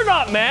 We're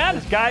not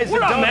mad. Guys, we're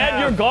not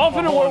mad. You're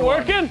golfing and we're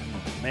working.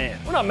 Man.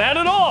 We're not mad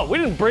at all. We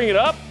didn't bring it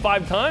up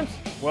 5 times.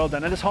 Well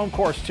done. And it's home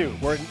course, too,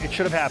 where it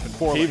should have happened.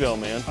 T-Ville,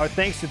 man. Our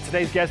thanks to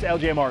today's guest,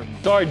 LJ Martin.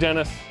 Sorry,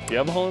 Dennis. Do you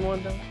have a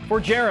hole-in-one, Dennis?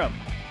 For Jarom,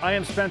 I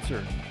am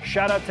Spencer.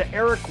 Shout out to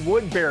Eric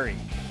Woodbury.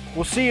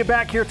 We'll see you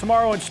back here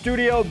tomorrow in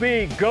Studio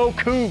B. Go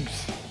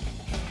Cougs!